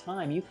the right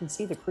time, you can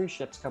see the cruise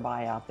ships go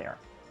by out there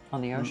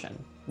on the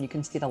ocean. You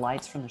can see the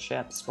lights from the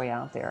ships way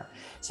out there.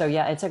 So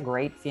yeah, it's a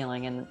great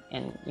feeling.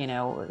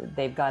 And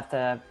they've got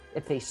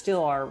if they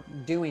still are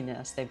doing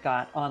this, they've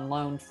got on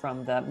loan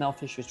from the Mel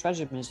Fisher's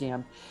Treasure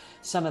Museum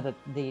some of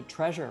the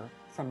treasure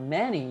from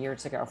many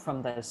years ago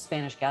from the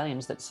Spanish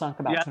galleons that sunk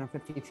about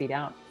 250 feet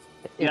out.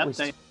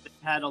 They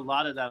had a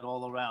lot of that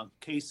all around,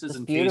 cases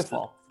and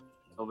beautiful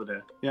cases over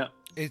there. Yeah,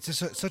 it's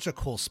just such a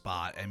cool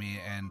spot. I mean,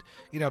 and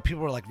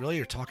people were like, "Really,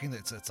 you're talking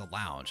that it's a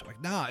lounge?" I'm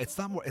like, no, it's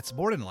not more. It's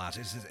more than a lounge.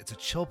 It's a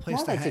chill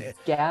place. It's a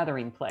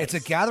gathering place. It's a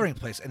gathering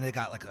place, and they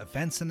got like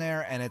events in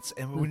there, and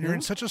when you're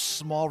in such a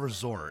small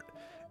resort,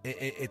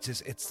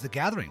 it's the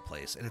gathering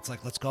place, and it's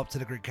like, let's go up to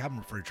the Green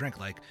Cabin for a drink.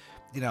 Like,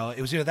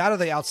 it was either that or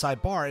the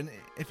outside bar. And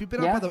if you've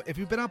been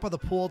up by the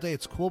pool all day,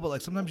 it's cool. But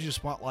like sometimes you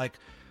just want like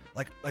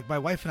my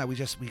wife and I, we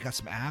got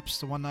some apps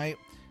the one night,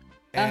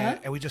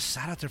 and we just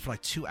sat out there for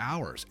like 2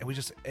 hours, and we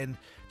just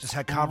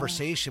had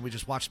conversation. We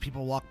just watched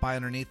people walk by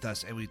underneath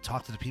us, and we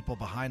talked to the people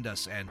behind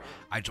us. And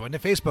I joined the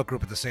Facebook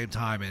group at the same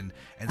time, and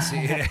see,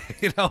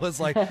 it was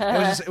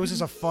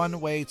just a fun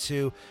way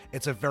to.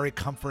 It's a very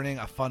comforting,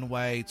 a fun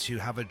way to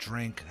have a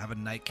drink, have a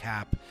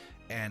nightcap,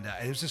 and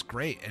it was just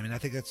great. I mean, I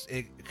think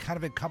it kind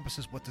of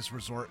encompasses what this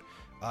resort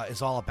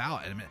is all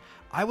about. I mean,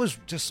 I was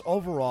just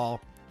overall.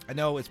 I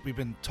know we've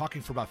been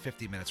talking for about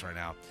 50 minutes right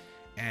now,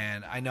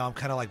 and I know I'm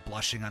kind of like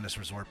blushing on this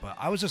resort, but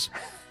I was just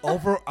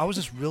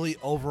really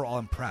overall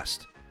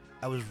impressed.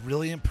 I was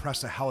really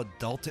impressed at how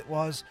adult it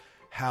was,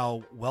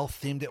 how well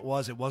themed it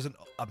was. It wasn't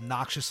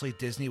obnoxiously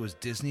Disney. It was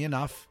Disney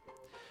enough.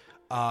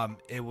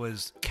 It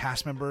was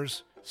cast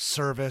members,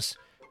 service,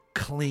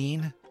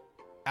 clean,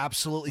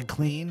 absolutely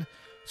clean,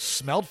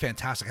 smelled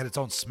fantastic, had its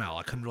own smell.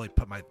 I couldn't really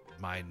put my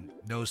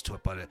nose to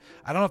it, but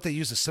I don't know if they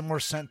used a similar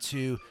scent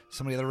to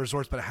some of the other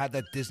resorts, but it had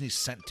that Disney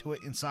scent to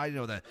it inside.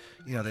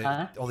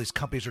 All these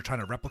companies are trying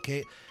to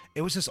replicate.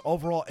 It was just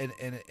overall an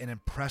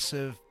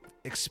impressive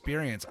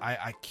experience.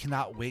 I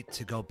cannot wait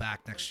to go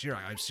back next year.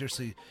 I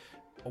seriously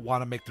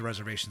want to make the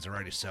reservations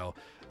already. So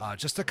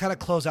just to kind of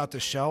close out the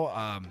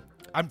show,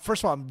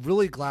 first of all, I'm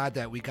really glad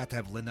that we got to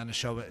have Linda on the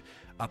show.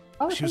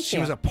 She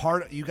was a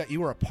part. You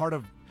were a part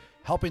of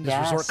helping this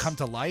resort come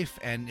to life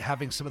and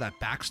having some of that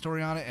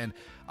backstory on it. And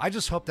I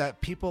just hope that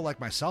people like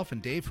myself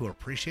and Dave who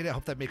appreciate it, I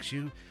hope that makes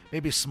you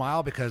maybe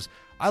smile, because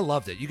I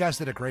loved it. You guys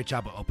did a great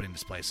job of opening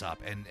this place up,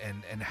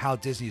 and how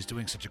Disney is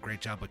doing such a great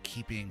job of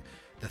keeping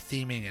the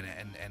theming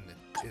and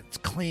it's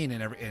clean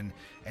and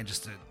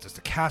just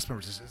the cast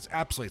members. It's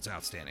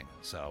outstanding.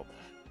 So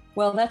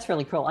Well, that's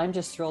really cool. I'm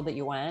just thrilled that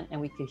you went and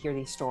we could hear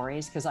these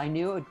stories because I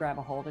knew it would grab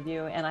a hold of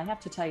you. And I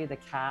have to tell you, the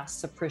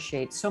cast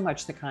appreciates so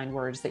much the kind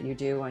words that you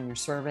do on your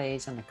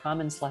surveys and the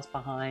comments left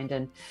behind.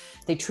 And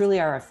they truly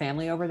are a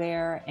family over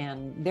there.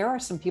 And there are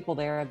some people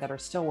there that are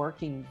still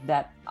working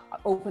that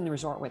opened the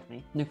resort with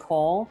me.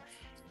 Nicole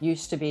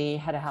used to be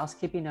head of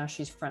housekeeping. Now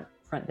she's front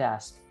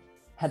desk,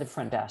 head of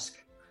front desk.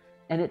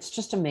 And it's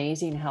just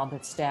amazing how the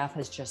staff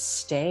has just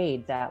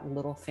stayed that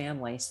little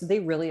family. So they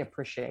really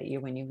appreciate you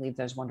when you leave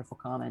those wonderful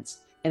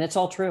comments. And it's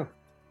all true.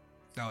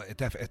 No, it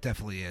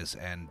definitely is.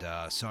 And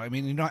so, I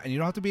mean, you don't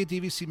have to be a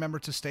DVC member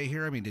to stay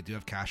here. I mean, they do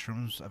have cash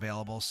rooms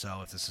available. So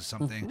if this is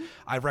something,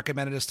 I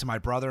recommended this to my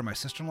brother and my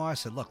sister-in-law. I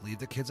said, look, leave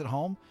the kids at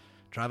home,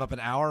 drive up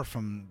an hour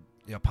from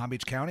Palm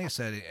Beach County. I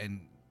said,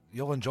 and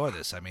you'll enjoy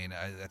this. I mean,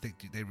 I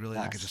think they really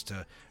like it just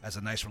as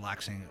a nice,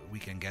 relaxing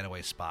weekend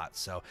getaway spot.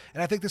 So,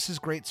 and I think this is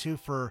great too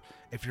for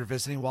if you're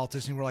visiting Walt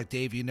Disney World, like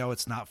Dave,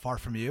 it's not far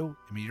from you.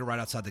 I mean, you're right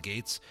outside the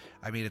gates.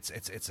 I mean,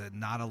 it's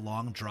not a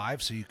long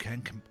drive, so you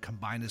can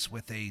combine this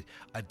with a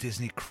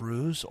Disney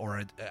cruise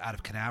or out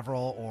of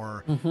Canaveral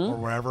or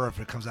wherever, if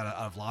it comes out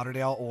of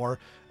Lauderdale or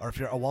if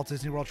you're a Walt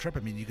Disney World trip. I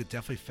mean, you could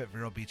definitely fit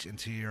Vero Beach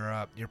into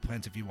your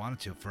plans if you wanted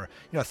to. For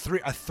a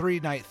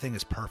 3-night thing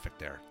is perfect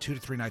there. 2 to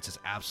 3 nights is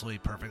absolutely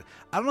perfect.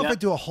 I don't know if I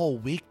do a whole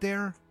week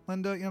there,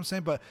 Linda, you know what I'm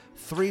saying? But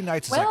 3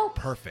 nights is like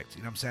perfect.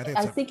 You know what I'm saying?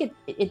 I think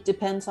it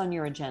depends on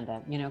your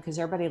agenda, because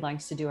everybody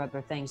likes to do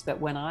other things.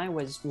 But when I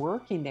was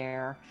working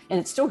there, and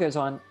it still goes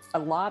on, a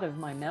lot of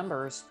my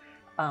members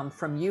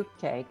from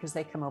UK, because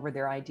they come over,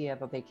 their idea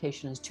of a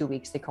vacation is 2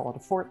 weeks, they call it a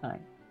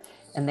fortnight.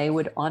 And they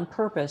would on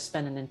purpose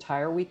spend an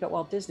entire week at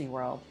Walt Disney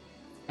World.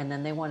 And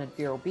then they wanted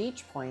Vero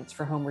Beach points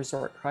for home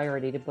resort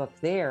priority to book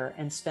there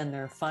and spend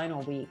their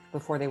final week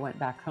before they went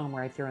back home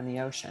right there in the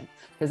ocean.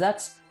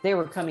 Because they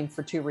were coming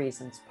for 2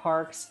 reasons,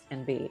 parks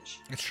and beach.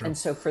 It's true. And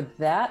so for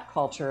that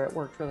culture, it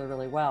worked really,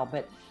 really well.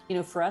 But,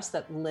 for us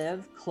that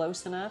live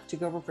close enough to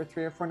go over for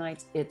 3 or 4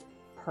 nights, it's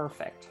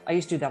perfect. I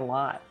used to do that a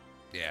lot.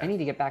 Yeah. I need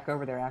to get back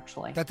over there,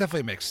 actually. That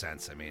definitely makes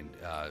sense. I mean,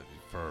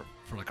 for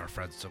like our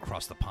friends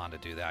across the pond to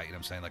do that, you know what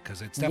I'm saying? Like,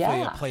 because it's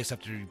definitely a place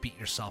after you beat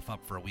yourself up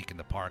for a week in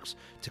the parks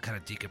to kind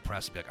of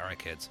decompress and be like, all right,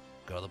 kids,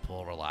 go to the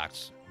pool,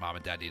 relax. Mom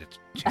and Dad need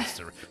a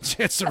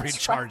chance to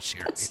recharge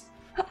here.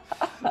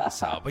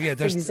 So, but yeah,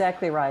 there's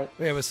exactly right.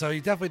 Yeah, but so you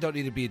definitely don't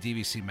need to be a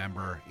DVC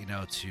member,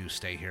 to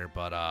stay here,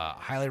 but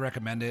highly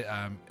recommend it.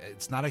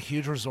 It's not a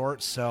huge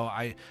resort, so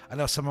I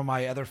know some of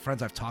my other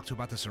friends I've talked to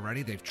about this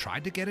already. They've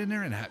tried to get in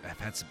there and have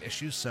had some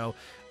issues. So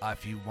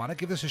if you want to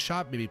give this a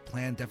shot, maybe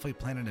definitely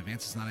plan in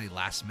advance. It's not a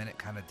last minute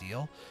kind of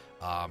deal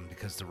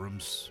because the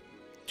rooms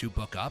do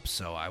book up,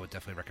 so I would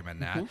definitely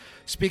recommend that.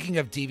 Speaking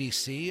of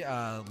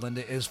DVC,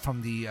 Linda is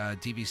from the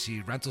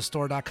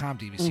DVCrentalstore.com,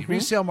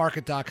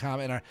 DVCresalemarket.com,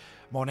 and our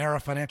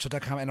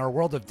MoneraFinancial.com, and our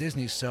World of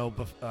Disney,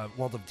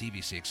 World of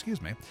DVC,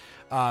 excuse me.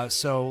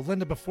 So,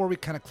 Linda, before we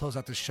kind of close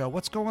out the show,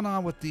 what's going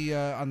on with the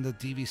on the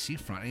DVC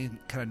front? Any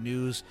kind of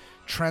news,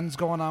 trends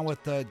going on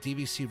with the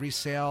DVC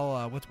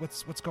resale?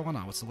 What's going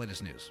on? What's the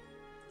latest news?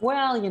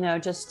 Well,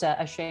 just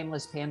a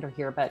shameless pander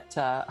here, but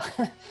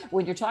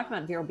when you're talking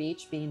about Vero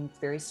Beach being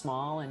very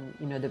small and,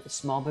 the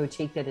small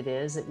boutique that it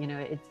is,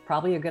 it's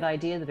probably a good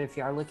idea that if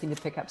you are looking to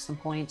pick up some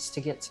points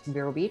to get some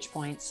Vero Beach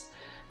points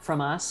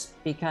from us,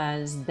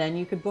 because then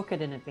you could book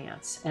it in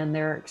advance and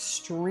they're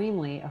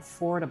extremely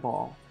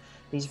affordable,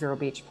 these Vero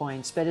Beach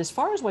points. But as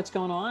far as what's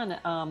going on,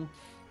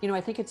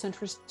 I think it's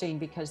interesting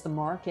because the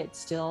market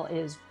still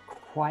is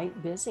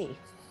quite busy.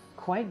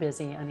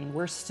 I mean,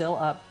 we're still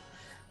up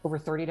over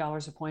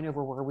 $30 a point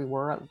over where we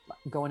were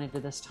going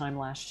into this time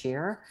last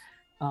year.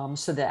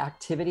 So the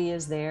activity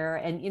is there.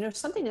 And,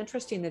 something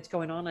interesting that's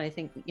going on, I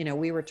think,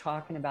 we were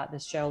talking about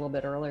this show a little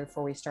bit earlier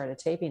before we started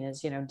taping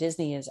is,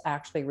 Disney is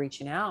actually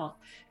reaching out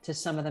to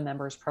some of the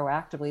members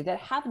proactively that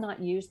have not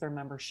used their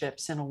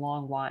memberships in a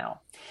long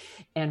while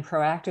and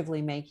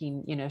proactively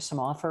making, some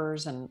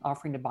offers and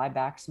offering to buy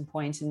back some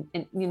points. And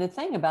the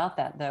thing about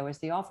that, though, is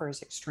the offer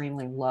is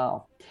extremely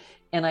low.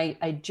 And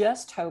I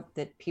just hope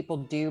that people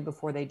do,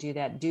 before they do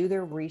that, do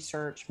their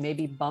research,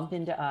 maybe bump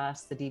into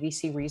us, the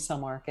DVC resale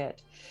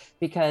market,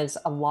 because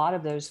a lot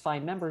of those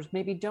fine members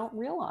maybe don't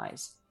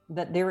realize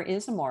that there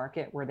is a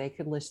market where they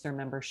could list their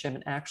membership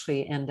and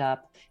actually end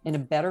up in a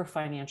better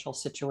financial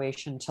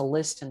situation to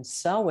list and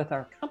sell with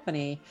our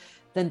company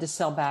than to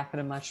sell back at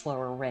a much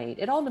lower rate.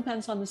 It all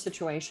depends on the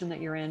situation that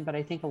you're in, but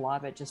I think a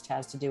lot of it just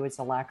has to do with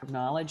the lack of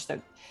knowledge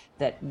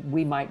that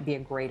we might be a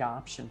great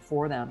option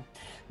for them.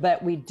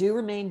 But we do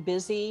remain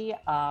busy.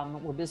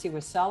 We're busy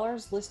with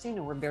sellers listing,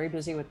 and we're very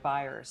busy with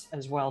buyers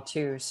as well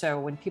too. So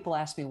when people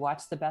ask me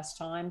what's the best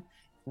time,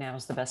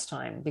 now's the best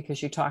time,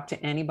 because you talk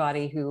to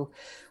anybody who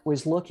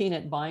was looking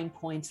at buying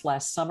points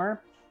last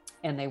summer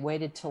and they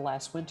waited till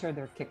last winter,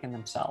 they're kicking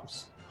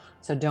themselves.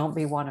 So don't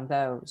be one of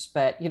those.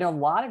 But, a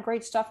lot of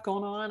great stuff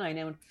going on. I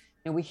know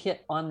we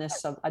hit on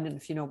this. I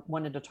don't know if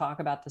wanted to talk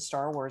about the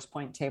Star Wars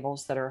point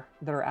tables that are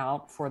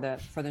out for the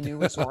new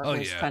resort. Oh,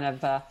 It's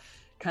yeah.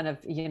 kind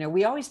of,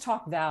 we always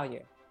talk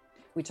value.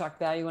 We talk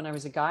value when I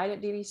was a guide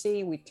at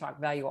DVC. We talk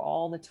value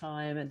all the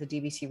time at the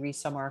DVC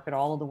resale market.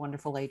 All of the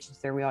wonderful agents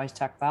there, we always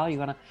talk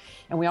value.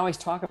 And we always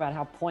talk about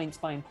how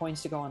buying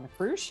points to go on the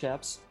cruise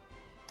ships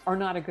are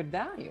not a good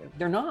value.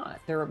 They're not.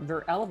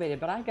 They're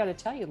elevated. But I got to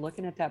tell you,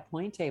 looking at that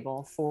point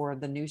table for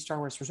the new Star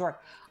Wars Resort,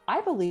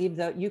 I believe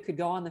that you could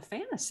go on the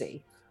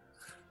Fantasy,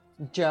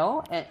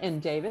 Joe and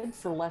David,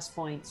 for less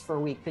points for a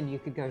week than you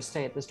could go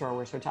stay at the Star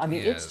Wars Hotel. I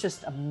mean, it's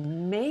just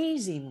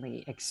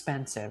amazingly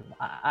expensive.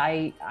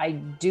 I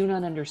do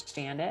not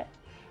understand it.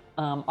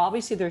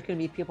 Obviously, there's going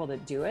to be people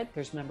that do it.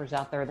 There's members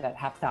out there that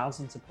have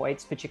thousands of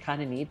points, but you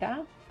kind of need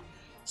that.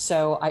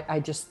 So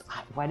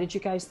why did you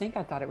guys think?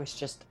 I thought it was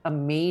just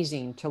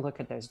amazing to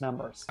look at those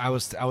numbers. I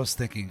was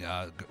thinking,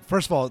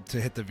 first of all, to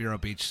hit the Vero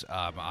Beach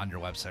on your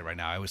website right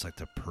now, I always like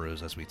to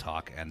peruse as we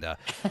talk. And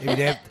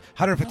they have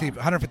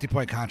 150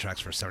 point contracts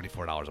for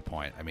 $74 a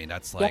point. I mean,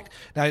 that's like,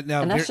 now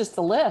and that's just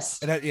the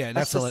list. That's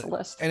just the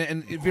list.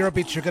 And Vero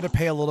Beach, you're going to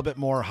pay a little bit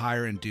more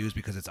higher in dues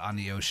because it's on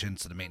the ocean.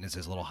 So the maintenance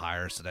is a little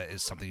higher. So that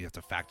is something you have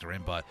to factor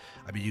in. But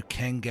I mean, you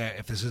can get,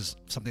 if this is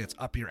something that's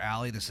up your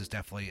alley, this is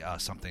definitely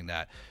something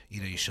that,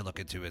 you should look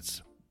into.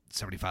 It's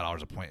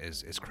 $75 a point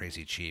is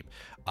crazy cheap.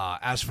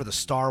 As for the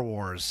Star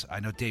Wars, I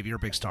know, Dave, you're a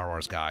big Star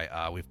Wars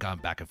guy. We've gone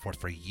back and forth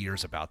for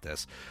years about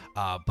this.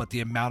 But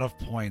the amount of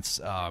points,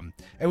 and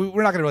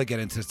we're not going to really get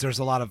into this. There's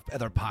a lot of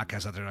other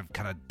podcasts out there that have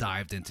kind of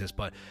dived into this.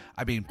 But,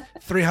 I mean,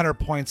 300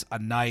 points a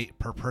night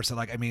per person.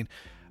 Like, I mean,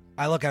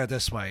 I look at it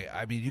this way.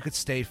 I mean, you could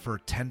stay for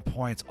 10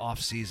 points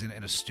off season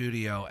in a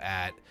studio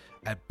at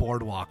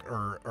Boardwalk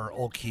or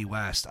Old Key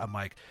West. I'm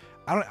like,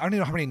 I don't even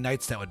know how many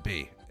nights that would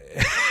be.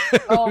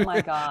 Oh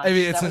my gosh! I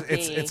mean,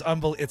 it's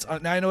unbelievable.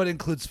 Now I know it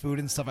includes food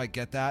and stuff. I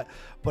get that,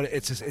 but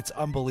it's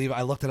unbelievable.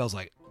 I looked at it, I was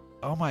like,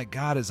 oh my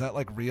god, is that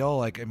like real?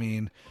 Like, I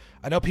mean,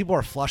 I know people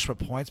are flush with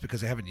points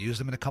because they haven't used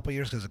them in a couple of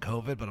years because of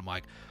COVID, but I'm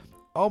like,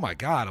 oh my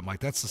god, I'm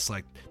like, that's just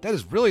like, that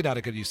is really not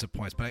a good use of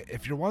points. But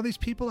if you're one of these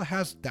people that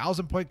has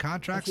 1,000-point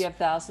contracts, if you have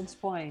thousands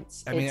of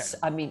points,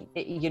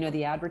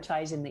 the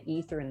advertising, the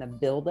ether, and the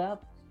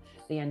buildup,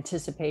 the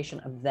anticipation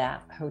of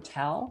that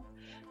hotel.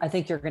 I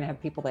think you're going to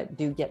have people that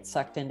do get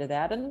sucked into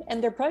that,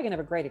 and they're probably going to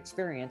have a great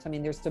experience. I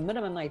mean, there's the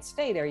minimum night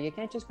stay there. You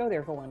can't just go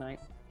there for one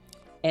night.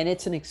 And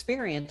it's an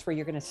experience where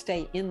you're going to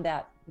stay in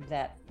that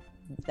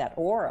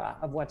aura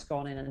of what's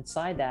going on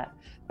inside that.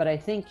 But I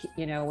think,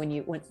 when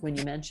you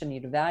mention the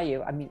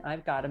value, I mean,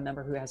 I've got a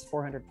member who has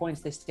 400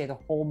 points. They stay the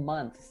whole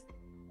month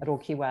at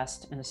Old Key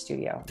West in a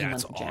studio in the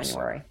month of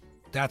January.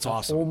 That's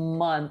awesome. Whole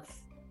month.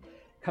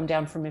 Come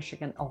down from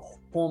Michigan a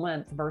whole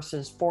month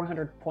versus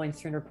 400 points,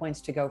 300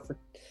 points to go for.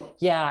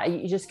 Yeah,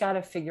 you just got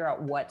to figure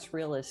out what's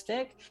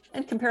realistic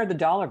and compare the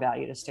dollar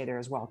value to stay there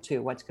as well,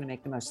 too. What's going to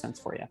make the most sense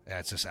for you?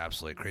 That's just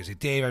absolutely crazy.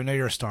 Dave, I know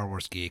you're a Star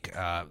Wars geek. You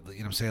know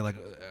what I'm saying? Like,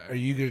 are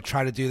you going to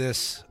try to do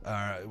this?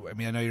 I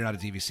mean, I know you're not a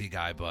DVC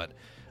guy, but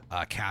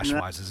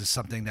cash-wise, is this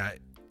something that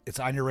it's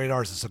on your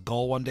radar? Is this a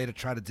goal one day to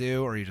try to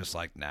do, or are you just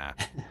like, nah?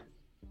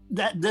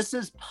 This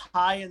is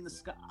pie in the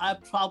sky.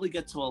 I'd probably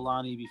get to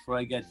Alani before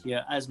I get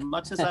here. As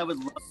much as I would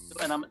love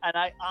to, and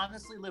I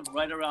honestly live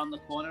right around the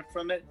corner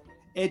from it.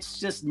 It's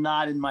just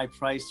not in my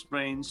price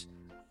range.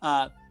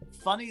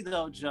 Funny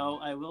though, Joe,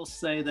 I will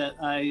say that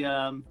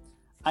I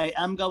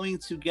am going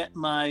to get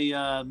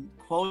my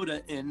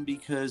quota in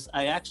because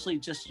I actually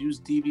just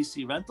used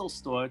DVC rental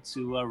store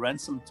to rent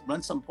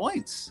some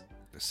points.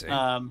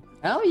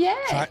 Oh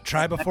yeah.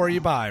 Try before you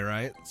buy,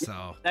 right?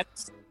 So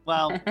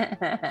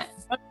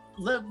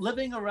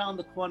living around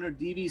the corner,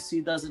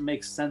 DVC doesn't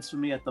make sense for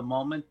me at the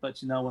moment. But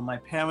when my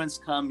parents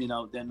come,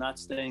 they're not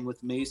staying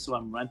with me, so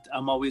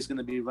I'm always going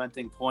to be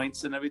renting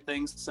points and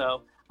everything.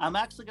 So I'm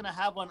actually going to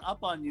have one up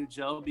on you,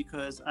 Joe,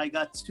 because I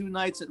got 2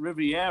 nights at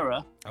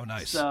Riviera. Oh,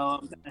 nice.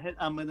 So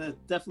I'm going to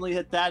definitely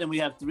hit that, and we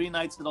have 3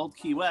 nights at Old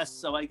Key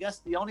West. So I guess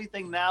the only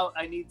thing now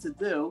I need to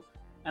do,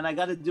 and I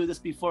got to do this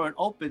before it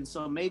opens,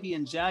 so maybe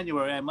in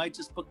January I might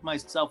just book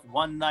myself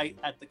 1 night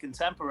at the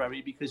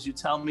Contemporary, because you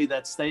tell me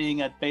that staying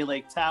at Bay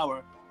Lake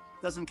Tower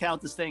doesn't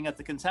count as staying at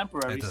the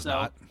Contemporary. It does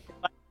not.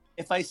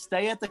 If I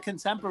stay at the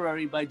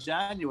Contemporary by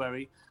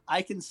January,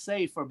 I can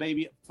say for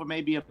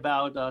maybe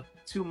about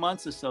 2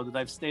 months or so that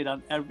I've stayed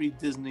on every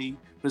Disney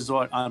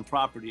resort on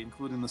property,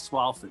 including the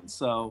Swalfin.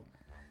 So,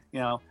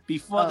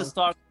 before the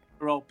Star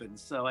open.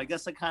 So I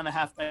guess I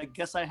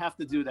have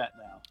to do that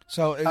now.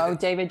 So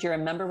David, you're a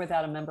member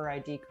without a member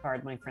ID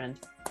card, my friend.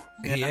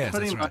 He is,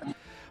 that's right.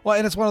 Well,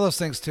 and it's one of those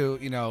things too,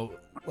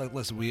 like,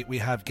 listen, we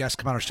have guests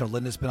come on our show.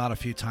 Linda's been on a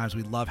few times.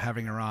 We love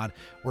having her on.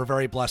 We're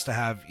very blessed to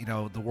have,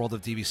 the World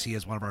of DVC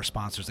as one of our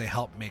sponsors. They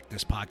help make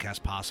this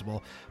podcast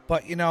possible.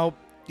 But,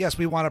 yes,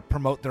 we want to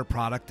promote their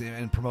product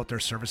and promote their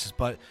services,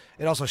 but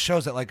it also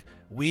shows that, like,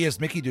 we as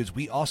Mickey Dudes,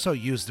 we also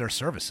use their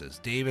services.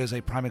 Dave is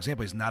a prime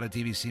example. He's not a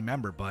DVC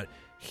member, but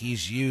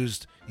he's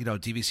used,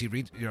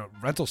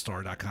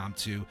 rentalstore.com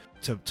to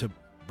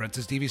rent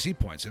his DVC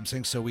points. You know what I'm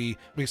saying? So we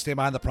stay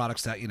behind the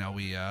products that,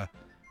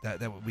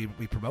 that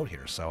we promote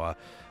here. So,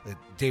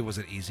 Dave, was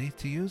it easy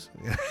to use?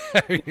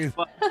 It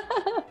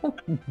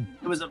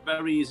was a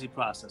very easy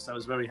process. I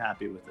was very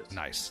happy with it.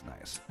 Nice.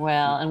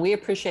 Well, and we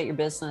appreciate your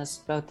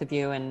business, both of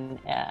you. And,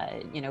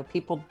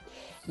 people,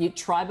 you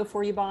try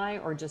before you buy,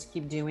 or just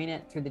keep doing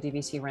it through the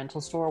DVC rental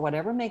store.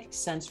 Whatever makes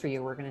sense for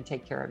you, we're going to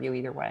take care of you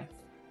either way.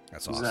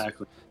 That's awesome.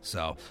 Exactly.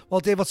 So,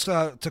 well, Dave, let's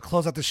to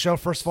close out the show.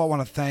 First of all, I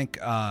want to thank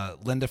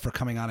Linda for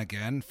coming on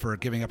again, for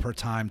giving up her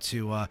time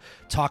to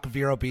talk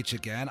Vero Beach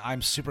again.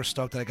 I'm super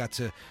stoked that I got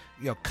to,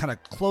 kind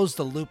of close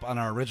the loop on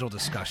our original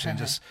discussion.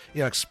 Just,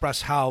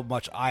 express how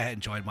much I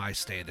enjoyed my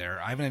stay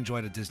there. I haven't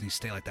enjoyed a Disney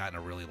stay like that in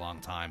a really long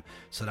time.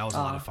 So that was a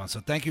lot of fun. So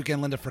thank you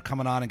again, Linda, for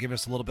coming on and giving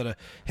us a little bit of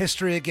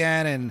history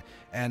again,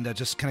 and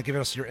just kind of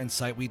giving us your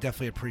insight. We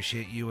definitely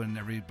appreciate you and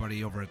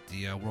everybody over at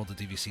the World of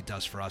DVC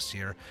does for us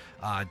here.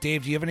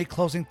 Dave, do you have any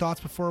closing thoughts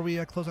before we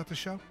close out the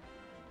show?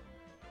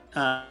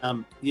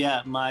 Now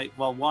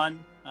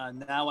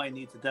I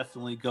need to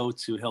definitely go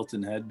to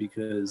Hilton Head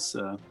because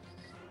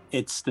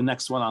it's the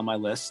next one on my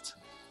list.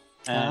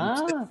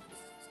 And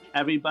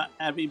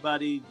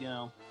everybody,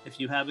 if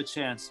you have a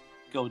chance,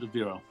 go to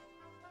Vero.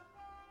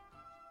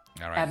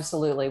 All right.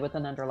 Absolutely, with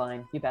an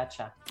underline. You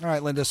betcha. All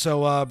right, Linda.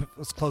 So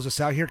let's close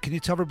this out here. Can you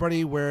tell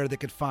everybody where they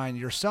could find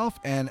yourself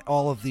and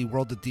all of the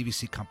World of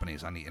DVC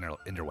companies on the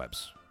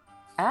interwebs?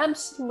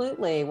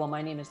 Absolutely. Well,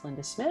 my name is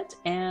Linda Smith,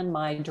 and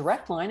my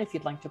direct line, if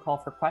you'd like to call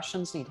for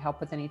questions, need help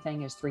with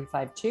anything, is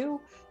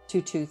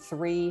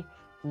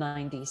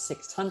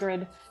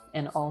 352-223-9600.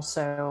 And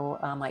also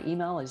my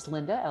email is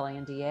Linda,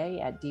 L-A-N-D-A,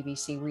 at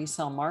DVC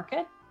Resale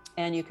Market.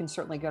 And you can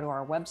certainly go to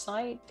our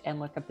website and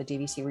look up the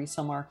DVC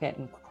Resale Market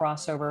and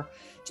cross over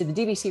to the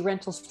DVC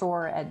Rental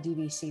Store at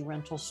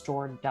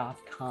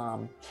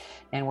dvcrentalstore.com.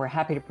 And we're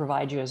happy to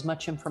provide you as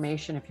much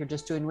information if you're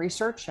just doing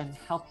research and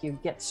help you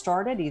get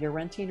started, either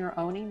renting or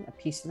owning a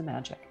piece of the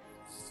magic.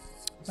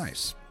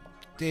 Nice.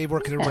 Dave, where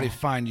can everybody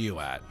find you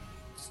at?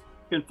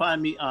 You can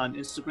find me on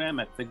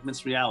Instagram at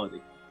Figments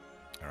Reality.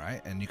 All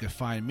right, and you can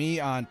find me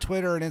on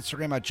Twitter and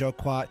Instagram at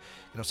JoeQuat.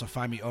 You can also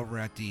find me over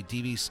at the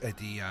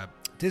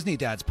Disney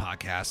Dads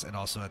podcast, and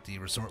also at the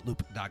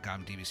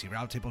ResortLoop.com DVC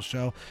Roundtable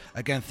show.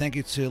 Again, thank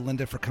you to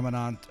Linda for coming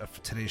on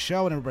for today's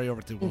show, and everybody over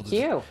at the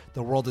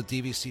World of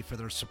DVC for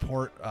their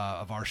support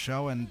of our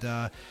show. And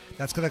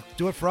that's going to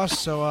do it for us.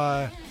 So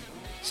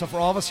for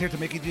all of us here at the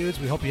Mickey Dudes,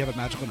 we hope you have a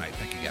magical night.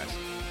 Thank you, guys.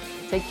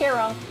 Take care,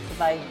 all.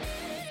 Bye.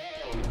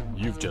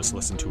 You've just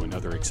listened to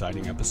another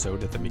exciting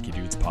episode of the Mickey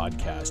Dudes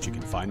Podcast. You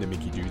can find the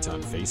Mickey Dudes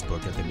on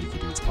Facebook at the Mickey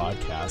Dudes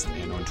Podcast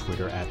and on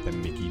Twitter at the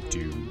Mickey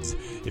Dudes.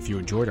 If you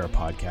enjoyed our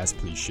podcast,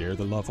 please share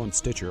the love on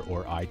Stitcher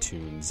or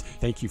iTunes.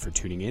 Thank you for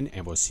tuning in,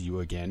 and we'll see you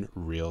again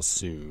real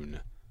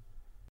soon.